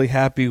was really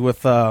happy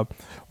with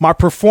my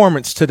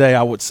performance today,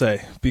 I would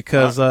say,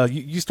 because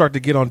you start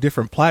to get on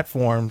different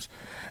platforms,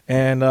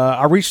 and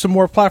I reached some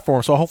more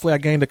platforms. So hopefully I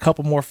gained a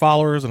couple more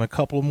followers and a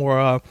couple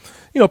more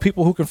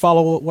people who can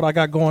follow what I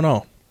got going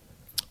on.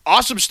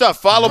 Awesome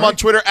stuff. Follow him on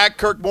Twitter at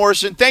Kirk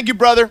Morrison. Thank you,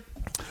 brother.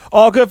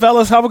 All good,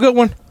 fellas. Have a good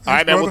one. All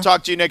right, man. We'll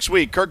talk to you next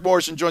week. Kirk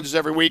Morrison joins us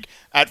every week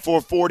at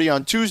 4:40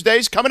 on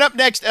Tuesdays. Coming up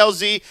next,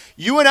 LZ,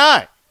 you and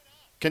I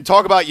can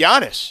talk about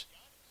Giannis.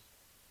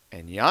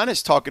 And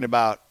Giannis talking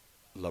about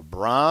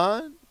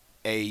LeBron,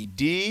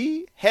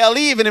 AD. Hell,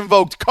 he even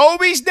invoked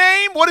Kobe's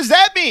name. What does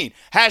that mean?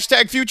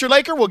 Hashtag Future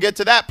Laker. We'll get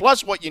to that.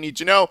 Plus, what you need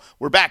to know.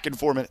 We're back in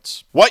 4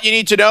 minutes. What you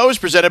need to know is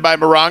presented by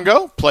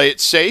Morongo. Play it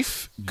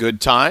safe.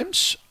 Good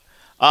times.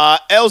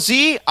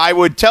 LZ, I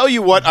would tell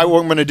you what I'm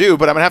going to do,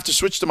 but I'm going to have to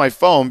switch to my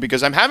phone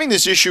because I'm having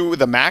this issue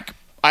with a Mac.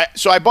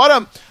 So I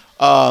bought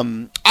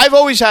I've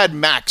always had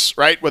Macs,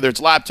 right? Whether it's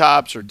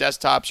laptops or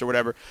desktops or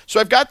whatever. So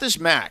I've got this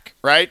Mac,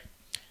 right?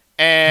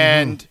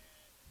 And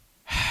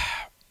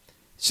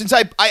since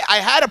I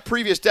had a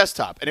previous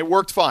desktop and it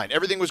worked fine.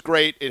 Everything was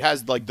great. It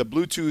has like the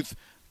Bluetooth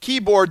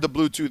keyboard, the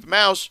Bluetooth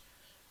mouse.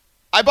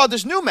 I bought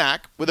this new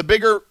Mac with a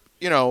bigger,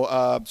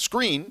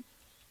 screen.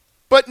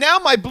 But now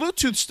my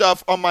Bluetooth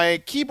stuff on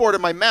my keyboard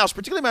and my mouse,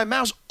 particularly my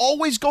mouse,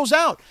 always goes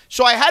out.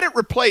 So I had it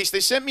replaced.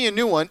 They sent me a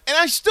new one, and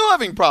I'm still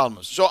having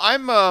problems. So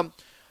I'm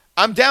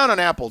down on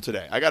Apple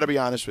today. I got to be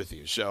honest with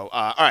you. So,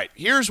 all right,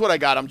 here's what I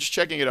got. I'm just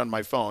checking it on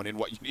my phone and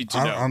what you need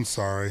to know. I'm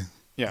sorry.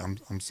 Yeah.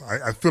 I'm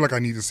sorry. I feel like I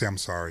need to say I'm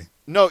sorry.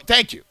 No,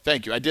 thank you.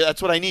 Thank you.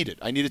 That's what I needed.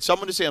 I needed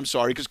someone to say I'm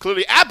sorry because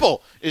clearly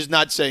Apple is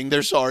not saying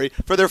they're sorry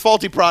for their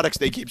faulty products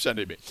they keep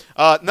sending me.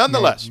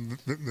 Nonetheless.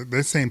 No,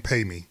 they're saying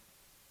pay me.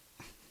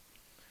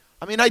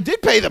 I mean, I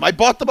did pay them. I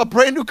bought them a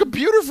brand new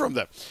computer from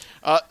them.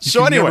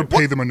 You never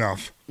pay them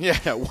enough. Yeah,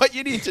 what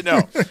you need to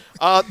know.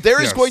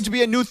 There is going to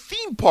be a new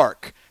theme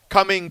park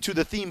coming to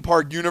the theme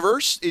park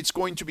universe. It's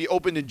going to be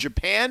opened in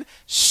Japan.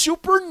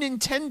 Super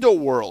Nintendo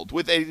World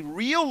with a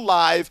real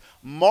live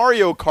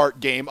Mario Kart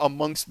game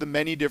amongst the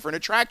many different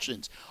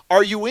attractions.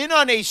 Are you in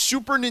on a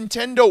Super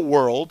Nintendo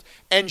World,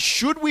 and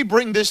should we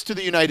bring this to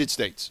the United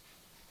States?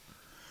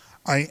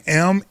 I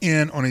am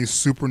in on a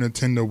Super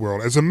Nintendo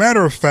World. As a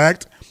matter of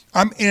fact,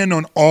 I'm in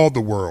on all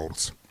the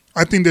worlds.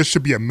 I think there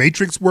should be a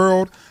Matrix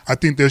world. I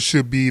think there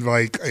should be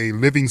like a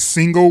Living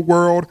Single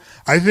world.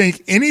 I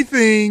think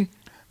anything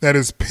that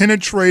has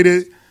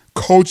penetrated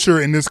culture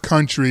in this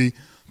country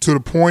to the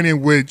point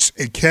in which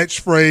a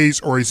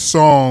catchphrase or a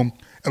song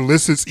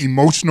elicits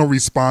emotional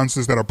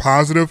responses that are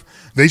positive,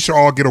 they should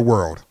all get a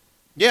world.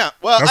 Yeah,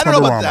 well, That's I don't my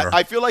know about barometer. that.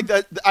 I feel like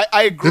that.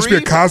 I agree. There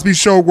should be a Cosby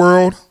Show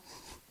world.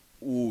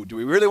 Ooh, do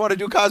we really want to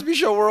do Cosby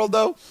Show World,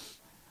 though?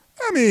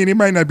 I mean, it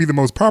might not be the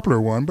most popular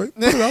one, but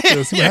put it out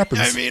there, see what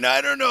happens. I mean, I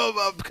don't know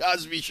about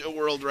Cosby Show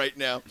World right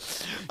now.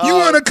 You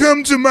want to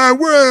come to my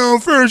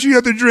world? First, you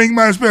have to drink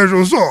my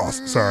special sauce.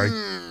 Sorry.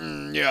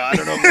 Yeah, I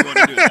don't know if we want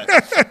to do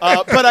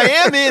that. But I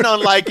am in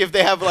on, like, if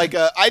they have, like,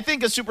 I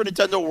think a Super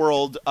Nintendo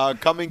World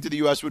coming to the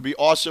U.S. would be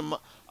awesome.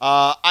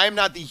 I'm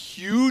not the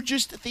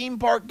hugest theme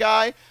park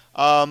guy,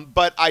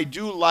 but I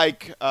do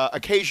like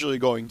occasionally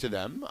going to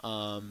them.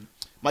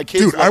 My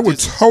kids Dude, I would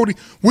totally.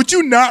 Would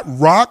you not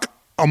rock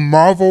a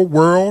Marvel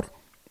world?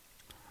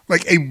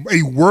 Like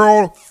a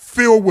world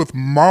filled with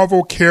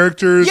Marvel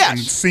characters and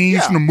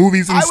scenes from the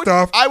movies and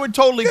stuff? I would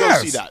totally go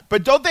see that.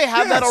 But don't they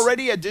have that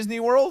already at Disney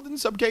World in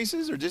some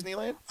cases, or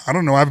Disneyland? I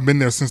don't know. I haven't been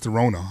there since the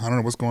Rona. I don't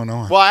know what's going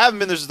on. Well, I haven't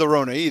been there since the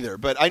Rona either,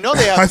 but I know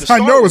they have the I Star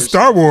know it was Wars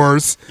Star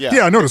Wars.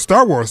 Yeah. I know the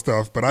Star Wars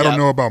stuff, but I don't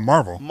know about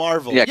Marvel.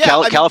 Yeah,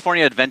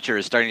 California Adventure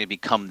is starting to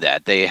become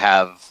that. They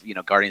have,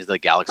 Guardians of the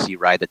Galaxy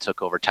ride that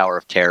took over Tower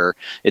of Terror.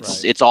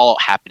 It's all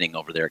happening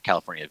over there at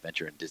California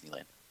Adventure in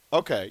Disneyland.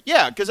 Okay,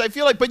 yeah, because I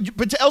feel like, but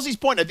to LZ's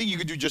point, I think you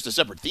could do just a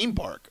separate theme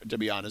park. To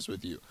be honest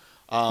with you,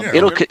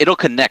 It'll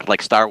connect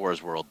like Star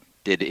Wars World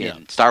did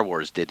into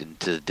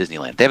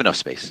Disneyland. They have enough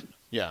space.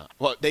 Yeah,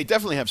 well, they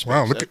definitely have space.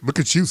 Wow, look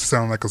at you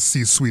sound like a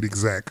C-suite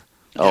exec.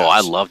 Oh, yes.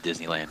 I love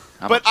Disneyland.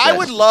 But I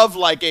would love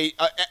like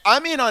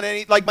I'm in on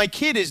any, like my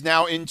kid is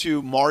now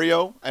into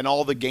Mario and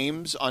all the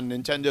games on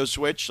Nintendo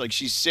Switch. Like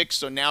she's 6,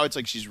 so now it's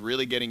like she's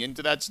really getting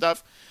into that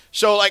stuff.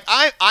 So like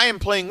I am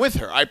playing with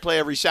her. I play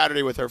every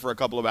Saturday with her for a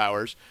couple of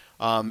hours.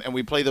 And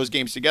we play those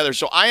games together.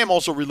 So I am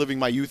also reliving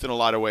my youth in a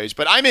lot of ways.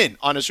 But I'm in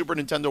on a Super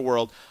Nintendo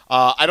World.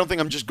 I don't think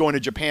I'm just going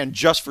to Japan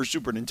just for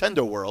Super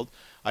Nintendo World.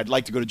 I'd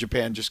like to go to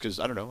Japan just because,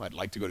 I don't know, I'd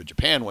like to go to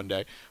Japan one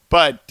day.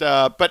 But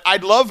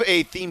I'd love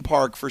a theme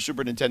park for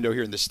Super Nintendo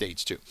here in the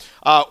States, too.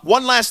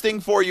 One last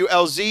thing for you,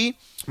 LZ.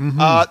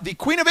 Mm-hmm. The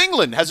Queen of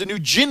England has a new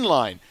gin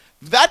line.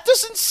 That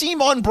doesn't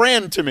seem on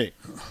brand to me.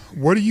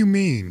 What do you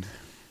mean?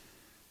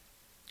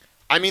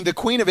 I mean, the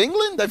Queen of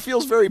England? That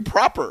feels very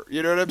proper.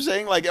 You know what I'm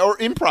saying? Like, or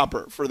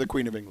improper for the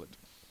Queen of England.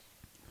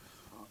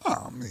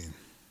 I mean,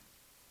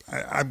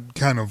 I'm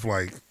kind of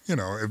like,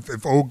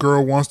 if old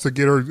girl wants to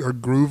get her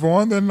groove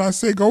on, then I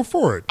say go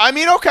for it. I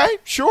mean, okay,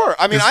 sure.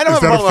 I mean, I don't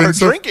have a problem with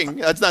her drinking.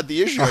 That's not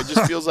the issue. It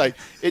just feels like,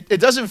 it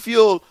doesn't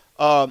feel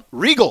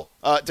regal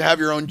to have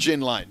your own gin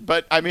line.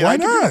 But, I mean, why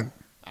not?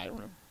 I don't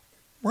know.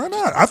 Why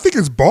not? I think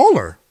it's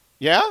baller.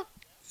 Yeah?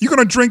 You're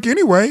going to drink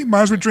anyway.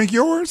 Might as well drink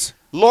yours.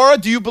 Laura,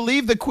 do you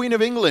believe the Queen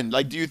of England?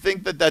 Like, do you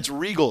think that that's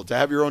regal to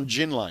have your own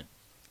gin line?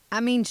 I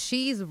mean,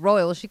 she's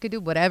royal. She could do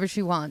whatever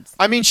she wants.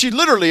 I mean, she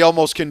literally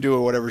almost can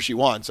do whatever she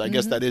wants. I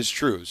guess that is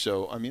true.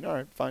 So, I mean, all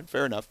right, fine,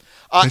 fair enough.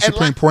 Is she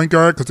playing point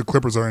guard? Because the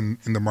Clippers are in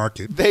the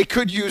market. They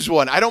could use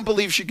one. I don't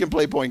believe she can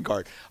play point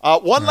guard.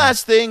 One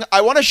last thing. I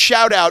want to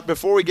shout out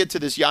before we get to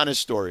this Giannis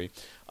story.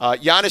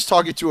 Giannis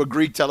talking to a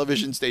Greek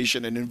television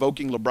station and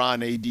invoking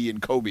LeBron, AD,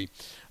 and Kobe.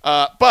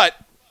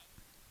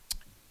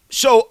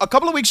 So a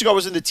couple of weeks ago, I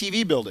was in the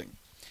TV building,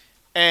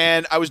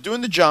 and I was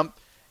doing the jump,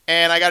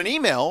 and I got an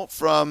email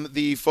from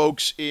the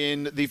folks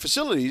in the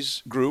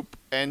facilities group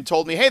and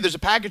told me, hey, there's a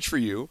package for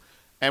you,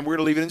 and we're going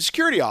to leave it in the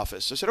security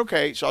office. I said,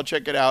 okay, so I'll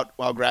check it out.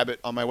 I'll grab it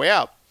on my way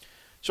out.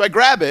 So I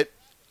grab it,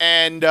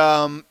 and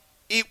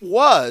it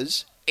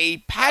was a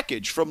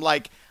package from,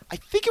 like, I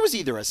think it was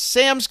either a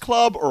Sam's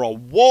Club or a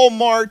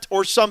Walmart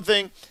or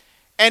something,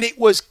 and it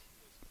was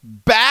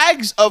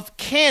bags of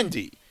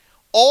candy.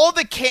 All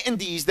the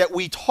candies that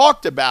we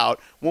talked about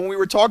when we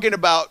were talking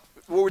about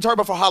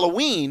for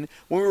Halloween,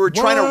 when we were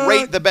trying to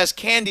rate the best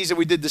candies and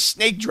we did the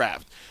snake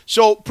draft.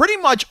 So pretty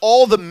much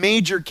all the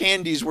major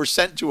candies were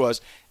sent to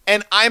us.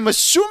 And I'm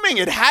assuming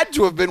it had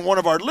to have been one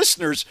of our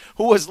listeners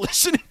who was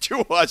listening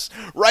to us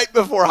right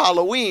before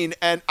Halloween.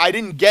 And I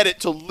didn't get it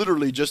till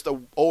literally just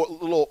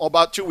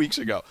about 2 weeks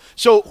ago.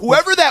 So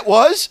whoever that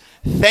was,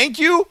 thank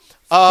you.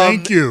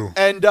 Thank you.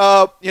 And,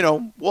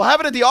 we'll have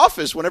it at the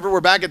office whenever we're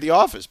back at the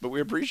office, but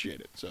we appreciate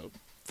it. So,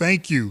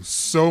 thank you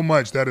so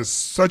much. That is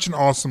such an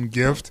awesome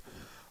gift.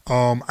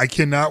 I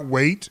cannot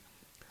wait.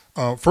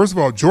 First of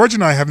all, George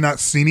and I have not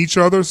seen each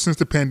other since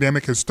the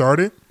pandemic has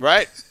started.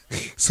 Right.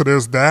 So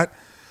there's that.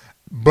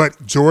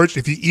 But, George,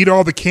 if you eat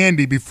all the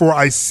candy before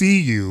I see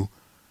you,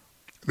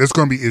 there's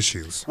going to be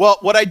issues. Well,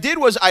 what I did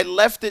was I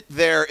left it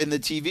there in the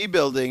TV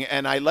building,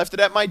 and I left it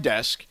at my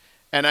desk,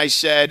 and I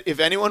said, if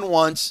anyone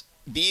wants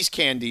these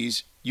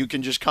candies, you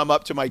can just come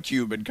up to my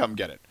cube and come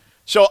get it.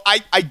 So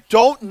I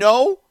don't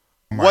know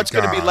what's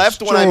going to be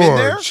left when I'm in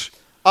there.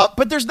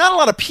 But there's not a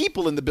lot of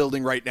people in the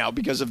building right now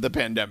because of the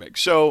pandemic.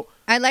 So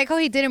I like how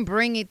he didn't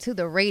bring it to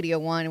the radio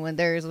one when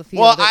there's a few.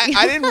 Well,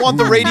 I didn't want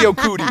the radio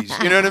cooties.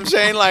 You know what I'm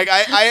saying? Like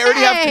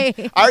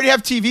I already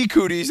have TV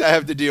cooties I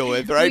have to deal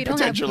with, right?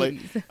 Potentially,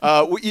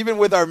 even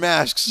with our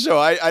masks. So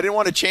I didn't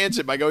want to chance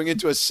it by going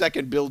into a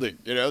second building.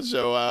 You know,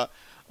 so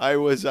I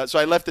was so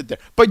I left it there.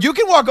 But you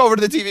can walk over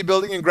to the TV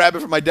building and grab it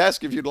from my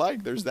desk if you'd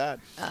like. There's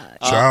that.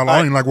 Child, I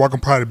don't even like walking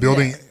by the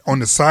building on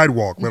the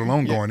sidewalk, let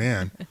alone going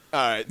in. All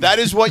right, that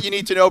is what you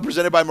need to know.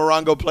 Presented by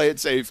Morongo. Play it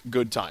safe.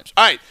 Good times.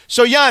 All right,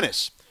 so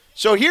Giannis.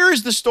 So here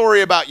is the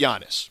story about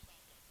Giannis.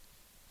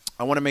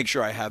 I want to make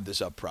sure I have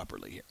this up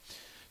properly here.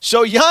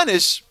 So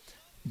Giannis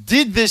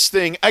did this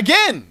thing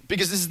again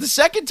because this is the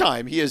second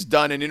time he has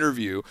done an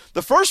interview.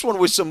 The first one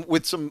was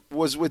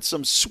with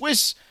some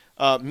Swiss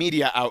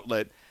media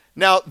outlet.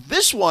 Now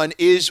this one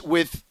is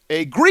with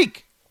a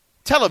Greek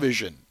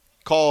television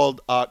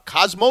called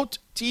Cosmote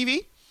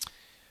TV.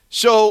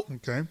 So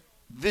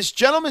this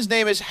gentleman's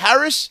name is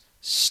Haris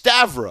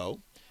Stavro,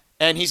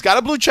 and he's got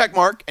a blue check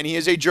mark, and he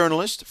is a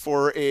journalist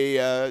for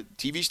a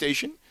TV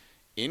station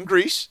in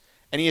Greece,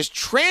 and he has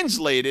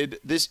translated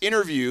this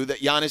interview that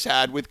Giannis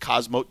had with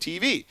Cosmote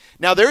TV.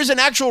 Now, there is an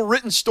actual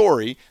written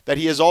story that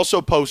he has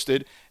also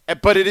posted,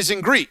 but it is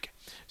in Greek.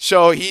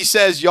 So he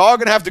says, y'all are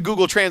going to have to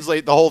Google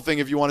Translate the whole thing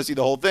if you want to see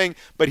the whole thing,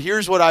 but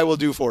here's what I will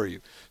do for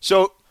you.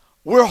 So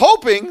we're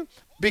hoping,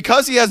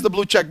 because he has the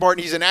blue check mark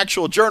and he's an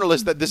actual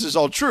journalist, that this is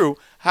all true.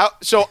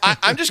 So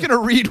I'm just going to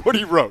read what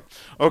he wrote,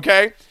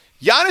 okay?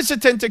 Giannis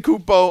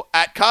Antetokounmpo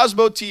at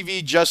Cosmo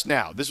TV just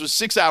now. This was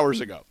 6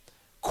 hours ago.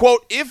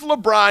 Quote, if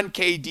LeBron,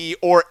 KD,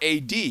 or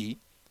AD,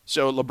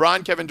 so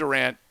LeBron, Kevin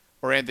Durant,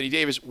 or Anthony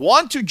Davis,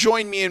 want to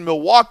join me in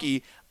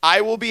Milwaukee, I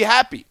will be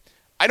happy.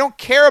 I don't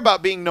care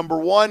about being number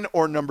 1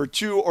 or number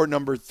 2 or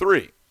number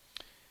 3.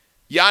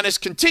 Giannis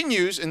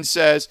continues and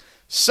says,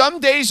 some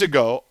days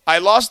ago, I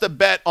lost a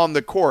bet on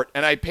the court,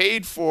 and I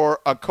paid for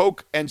a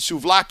Coke and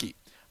souvlaki.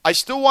 I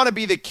still want to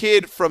be the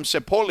kid from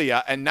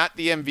Sepolia and not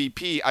the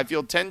MVP. I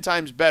feel 10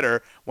 times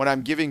better when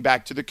I'm giving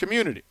back to the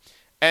community.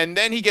 And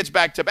then he gets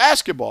back to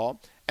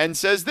basketball and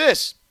says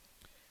this,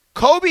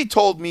 Kobe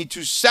told me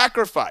to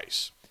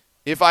sacrifice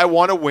if I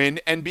want to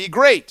win and be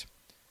great.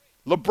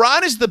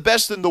 LeBron is the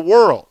best in the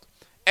world.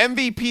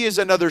 MVP is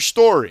another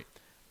story.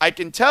 I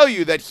can tell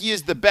you that he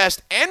is the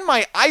best and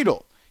my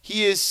idol.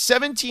 He is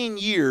 17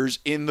 years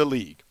in the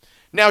league.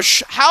 Now,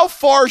 how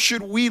far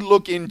should we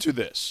look into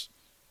this?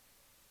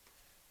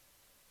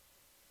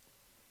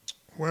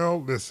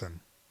 Well, listen.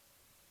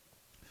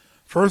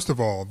 First of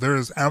all, there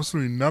is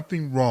absolutely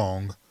nothing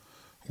wrong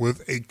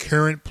with a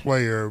current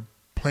player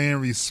paying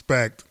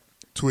respect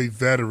to a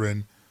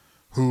veteran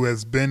who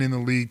has been in the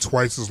league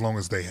twice as long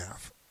as they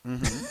have.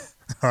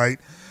 Mm-hmm. All right?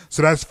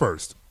 So that's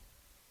first.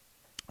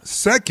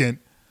 Second,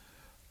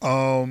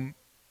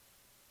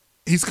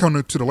 he's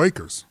coming to the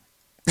Lakers.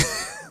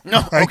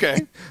 No,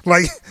 okay.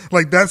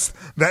 Like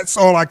that's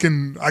all I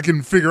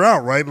can figure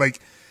out, right? Like,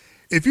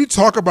 if you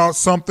talk about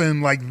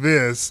something like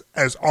this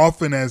as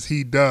often as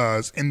he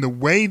does, in the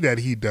way that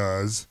he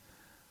does,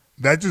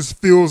 that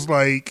just feels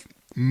like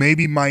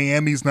maybe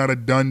Miami's not a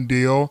done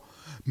deal.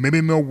 Maybe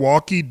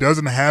Milwaukee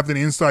doesn't have an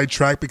inside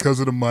track because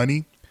of the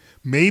money.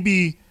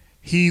 Maybe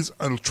he's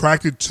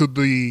attracted to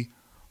the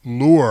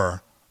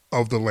lure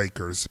of the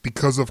Lakers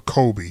because of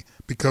Kobe,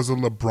 because of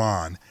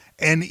LeBron.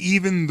 And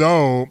even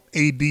though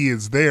AD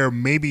is there,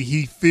 maybe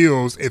he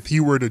feels if he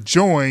were to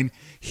join,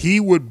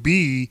 he would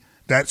be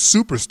that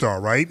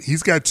superstar, right?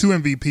 He's got 2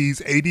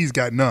 MVPs, AD's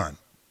got none,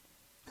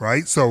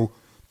 right? So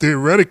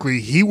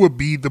theoretically, he would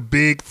be the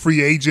big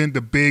free agent,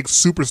 the big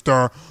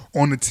superstar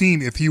on the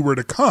team if he were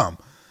to come.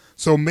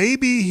 So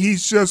maybe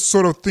he's just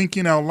sort of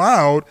thinking out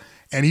loud,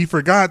 and he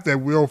forgot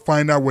that we'll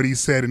find out what he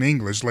said in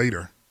English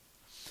later.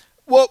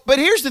 Well, but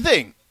here's the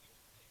thing.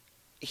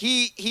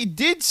 He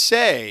did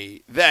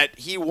say that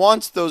he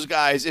wants those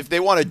guys, if they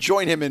want to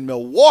join him in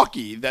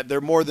Milwaukee, that they're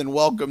more than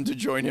welcome to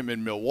join him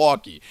in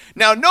Milwaukee.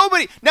 Now,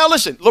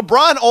 listen,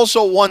 LeBron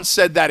also once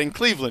said that in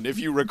Cleveland, if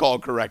you recall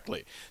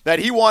correctly, that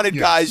he wanted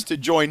guys to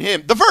join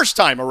him the first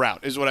time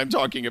around is what I'm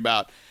talking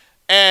about.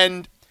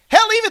 And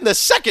hell, even the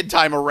second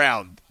time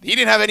around, he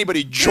didn't have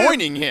anybody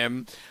joining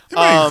him. He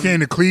came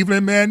to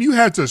Cleveland, man. You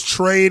had to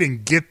trade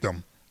and get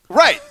them.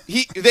 Right.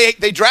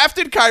 They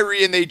drafted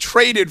Kyrie and they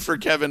traded for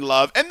Kevin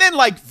Love. And then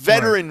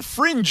veteran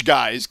fringe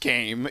guys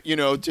came,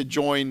 to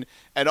join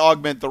and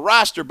augment the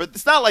roster. But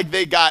it's not like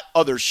they got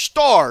other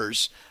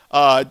stars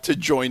to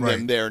join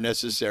them there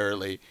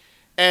necessarily.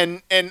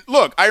 And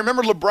look, I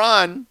remember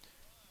LeBron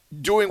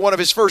doing one of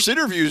his first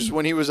interviews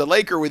when he was a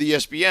Laker with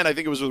ESPN. I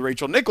think it was with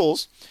Rachel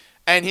Nichols.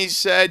 And he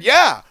said,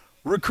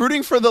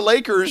 recruiting for the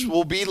Lakers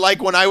will be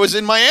like when I was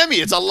in Miami.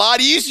 It's a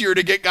lot easier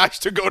to get guys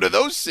to go to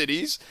those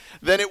cities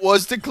than it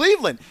was to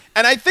Cleveland.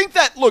 And I think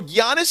that, look,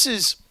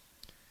 Giannis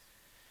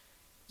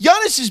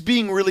Giannis is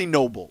being really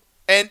noble.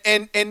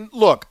 And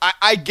look,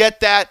 I get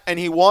that, and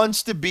he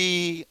wants to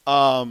be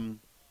good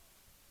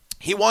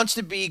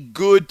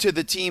to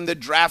the team that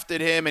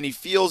drafted him, and he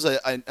feels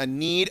a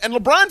need. And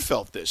LeBron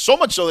felt this so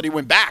much so that he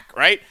went back,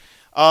 right?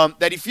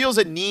 That he feels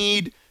a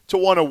need to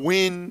want to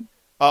win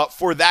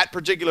for that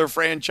particular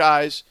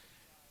franchise.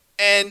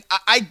 And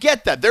I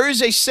get that. There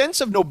is a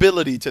sense of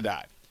nobility to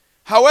that.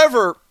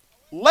 However,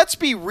 let's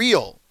be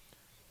real.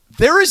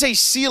 There is a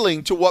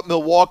ceiling to what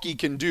Milwaukee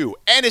can do,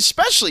 and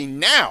especially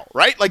now,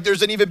 right? Like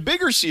there's an even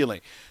bigger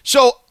ceiling.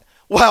 So,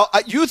 well,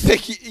 you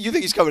think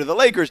he's coming to the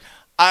Lakers?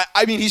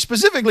 I mean, he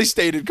specifically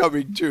stated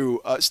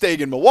staying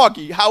in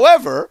Milwaukee.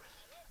 However,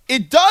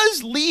 it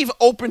does leave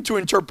open to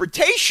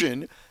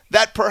interpretation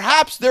that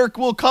perhaps there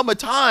will come a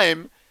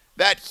time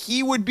that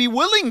he would be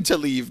willing to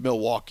leave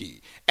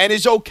Milwaukee and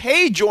is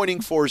okay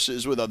joining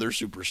forces with other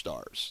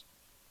superstars.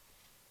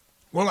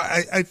 Well,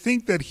 I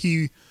think that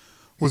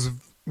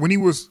when he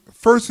was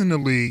first in the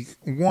league,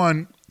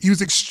 he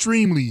was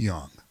extremely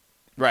young.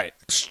 Right.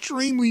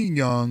 Extremely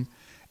young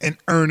and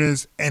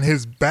earnest, and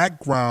his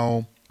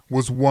background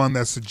was one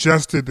that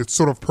suggested the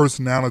sort of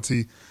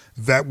personality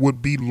that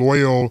would be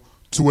loyal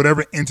to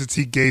whatever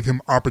entity gave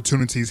him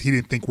opportunities he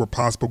didn't think were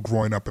possible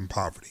growing up in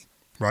poverty,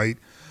 right?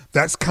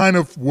 That's kind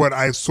of what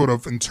I sort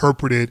of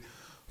interpreted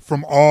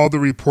from all the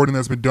reporting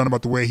that's been done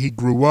about the way he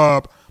grew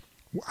up,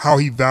 how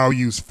he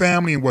values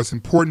family and what's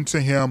important to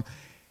him.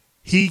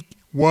 He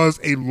was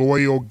a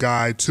loyal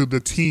guy to the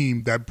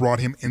team that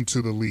brought him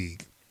into the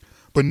league.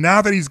 But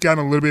now that he's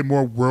gotten a little bit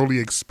more worldly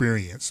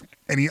experience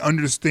and he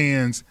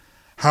understands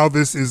how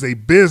this is a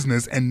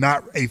business and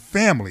not a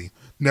family.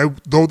 Now,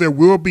 though there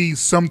will be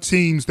some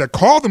teams that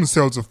call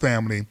themselves a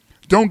family,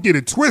 don't get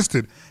it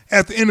twisted.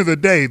 At the end of the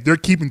day, they're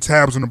keeping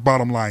tabs on the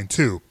bottom line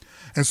too.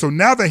 And so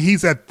now that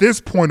he's at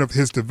this point of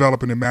his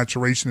development and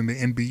maturation in the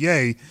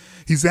NBA,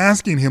 he's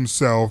asking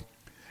himself,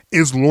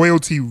 is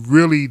loyalty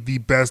really the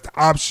best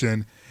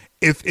option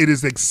if it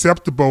is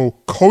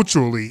acceptable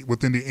culturally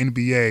within the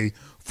NBA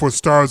for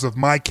stars of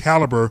my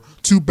caliber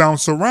to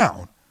bounce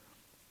around?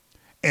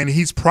 And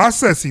he's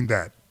processing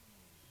that.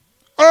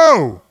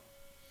 Oh,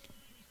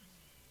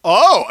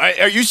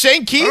 are you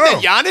saying, Key,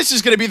 that Giannis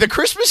is going to be the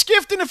Christmas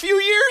gift in a few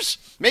years?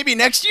 Maybe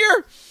next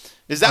year?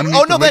 Is that?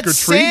 Oh no, that's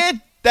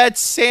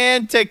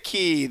Santa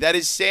Key. That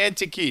is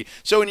Santa Key.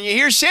 So when you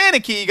hear Santa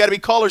Key, you got to be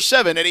caller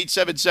 7 at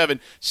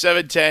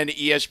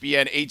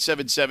 877-710-ESPN,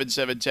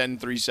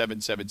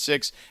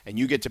 877-710-3776, and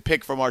you get to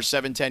pick from our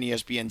 710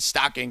 ESPN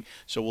stocking.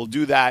 So we'll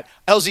do that.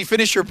 LZ,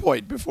 finish your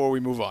point before we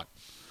move on.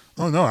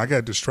 Oh no, I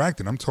got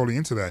distracted. I'm totally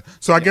into that.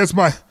 So I guess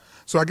my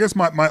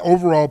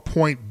overall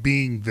point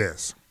being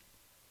this: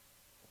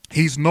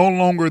 he's no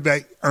longer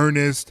that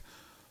earnest,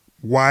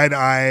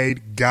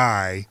 wide-eyed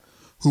guy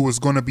who was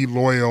going to be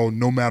loyal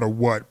no matter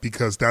what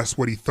because that's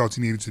what he felt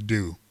he needed to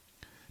do.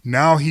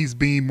 Now he's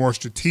being more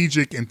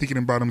strategic and thinking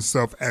about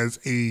himself as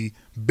a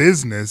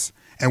business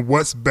and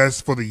what's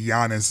best for the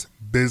Giannis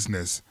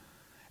business.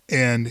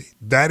 And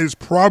that is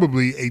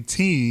probably a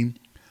team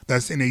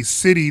that's in a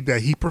city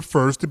that he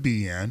prefers to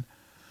be in,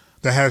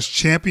 that has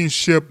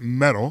championship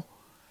metal,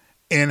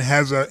 and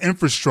has an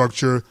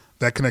infrastructure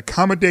that can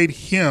accommodate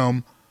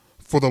him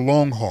for the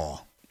long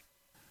haul.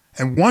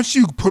 And once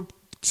you put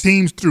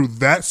teams through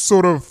that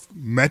sort of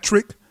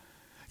metric,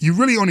 you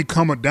really only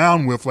come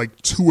down with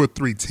like 2 or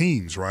 3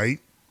 teams, right?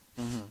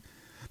 Mm-hmm.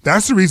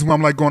 That's the reason why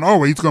I'm like going, oh,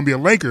 well, he's going to be a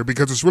Laker,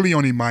 because it's really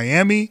only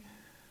Miami,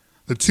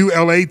 the 2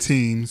 LA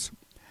teams,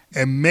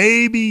 and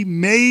maybe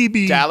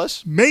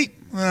Dallas.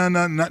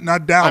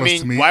 Not Dallas. I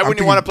mean, to me. Why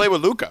wouldn't you want to play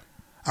with Luka?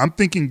 I'm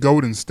thinking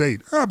Golden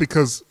State.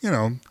 Because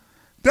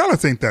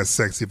Dallas ain't that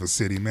sexy of a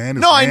city, man.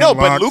 It's I know,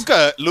 but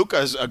landlocked.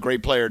 Luka's a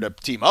great player to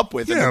team up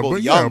with. And Yeah, they're both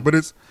but young. but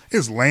it's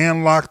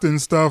landlocked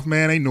and stuff,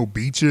 man. Ain't no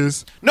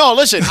beaches. No,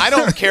 listen, I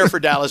don't care for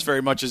Dallas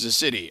very much as a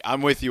city.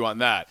 I'm with you on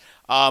that.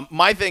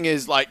 My thing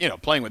is,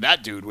 playing with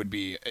that dude would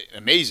be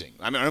amazing.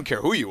 I mean, I don't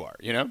care who you are,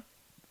 Yeah,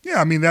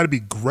 I mean, that'd be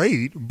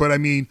great. But, I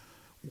mean,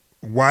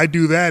 why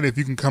do that if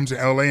you can come to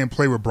L.A. and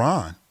play with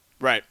Bron?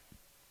 Right.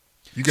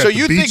 You got so the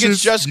you beaches, think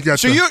it's just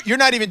 – you're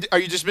not even – are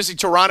you dismissing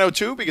Toronto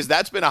too? Because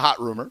that's been a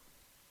hot rumor.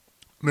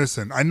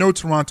 Listen, I know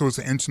Toronto is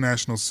an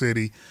international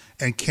city,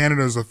 and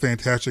Canada is a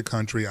fantastic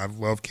country. I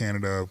love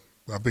Canada.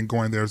 I've been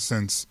going there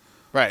since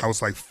I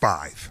was like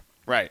 5.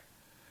 Right.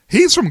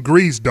 He's from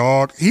Greece,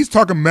 dog. He's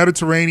talking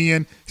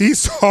Mediterranean.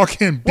 He's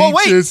talking beaches. Well,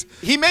 wait.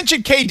 He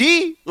mentioned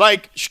KD.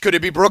 Like, could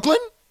it be Brooklyn?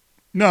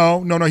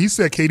 No. He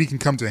said KD can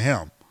come to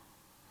him.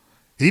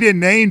 He didn't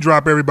name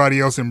drop everybody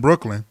else in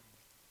Brooklyn.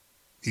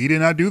 He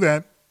did not do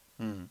that.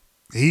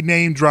 He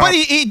name dropped. But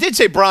he did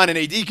say Bron and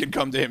AD can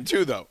come to him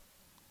too, though.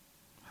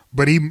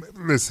 But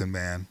listen,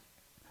 man,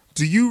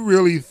 do you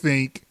really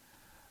think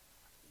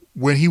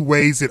when he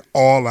weighs it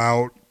all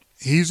out,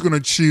 he's going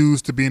to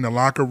choose to be in the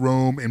locker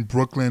room in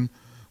Brooklyn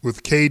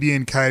with KD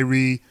and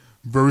Kyrie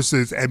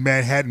versus at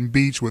Manhattan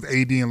Beach with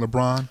AD and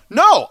LeBron?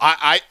 No,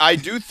 I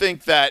do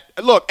think that,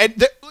 look,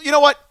 you know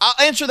what?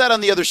 I'll answer that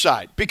on the other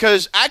side,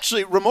 because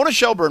actually Ramona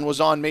Shelburne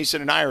was on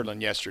Mason and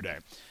Ireland yesterday.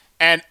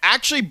 and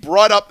actually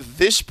brought up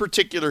this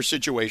particular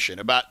situation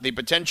about the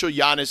potential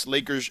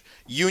Giannis-Lakers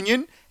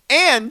union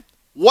and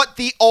what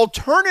the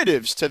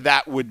alternatives to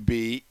that would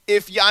be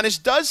if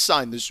Giannis does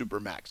sign the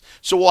Supermax.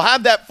 So we'll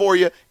have that for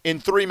you in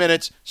 3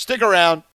 minutes. Stick around.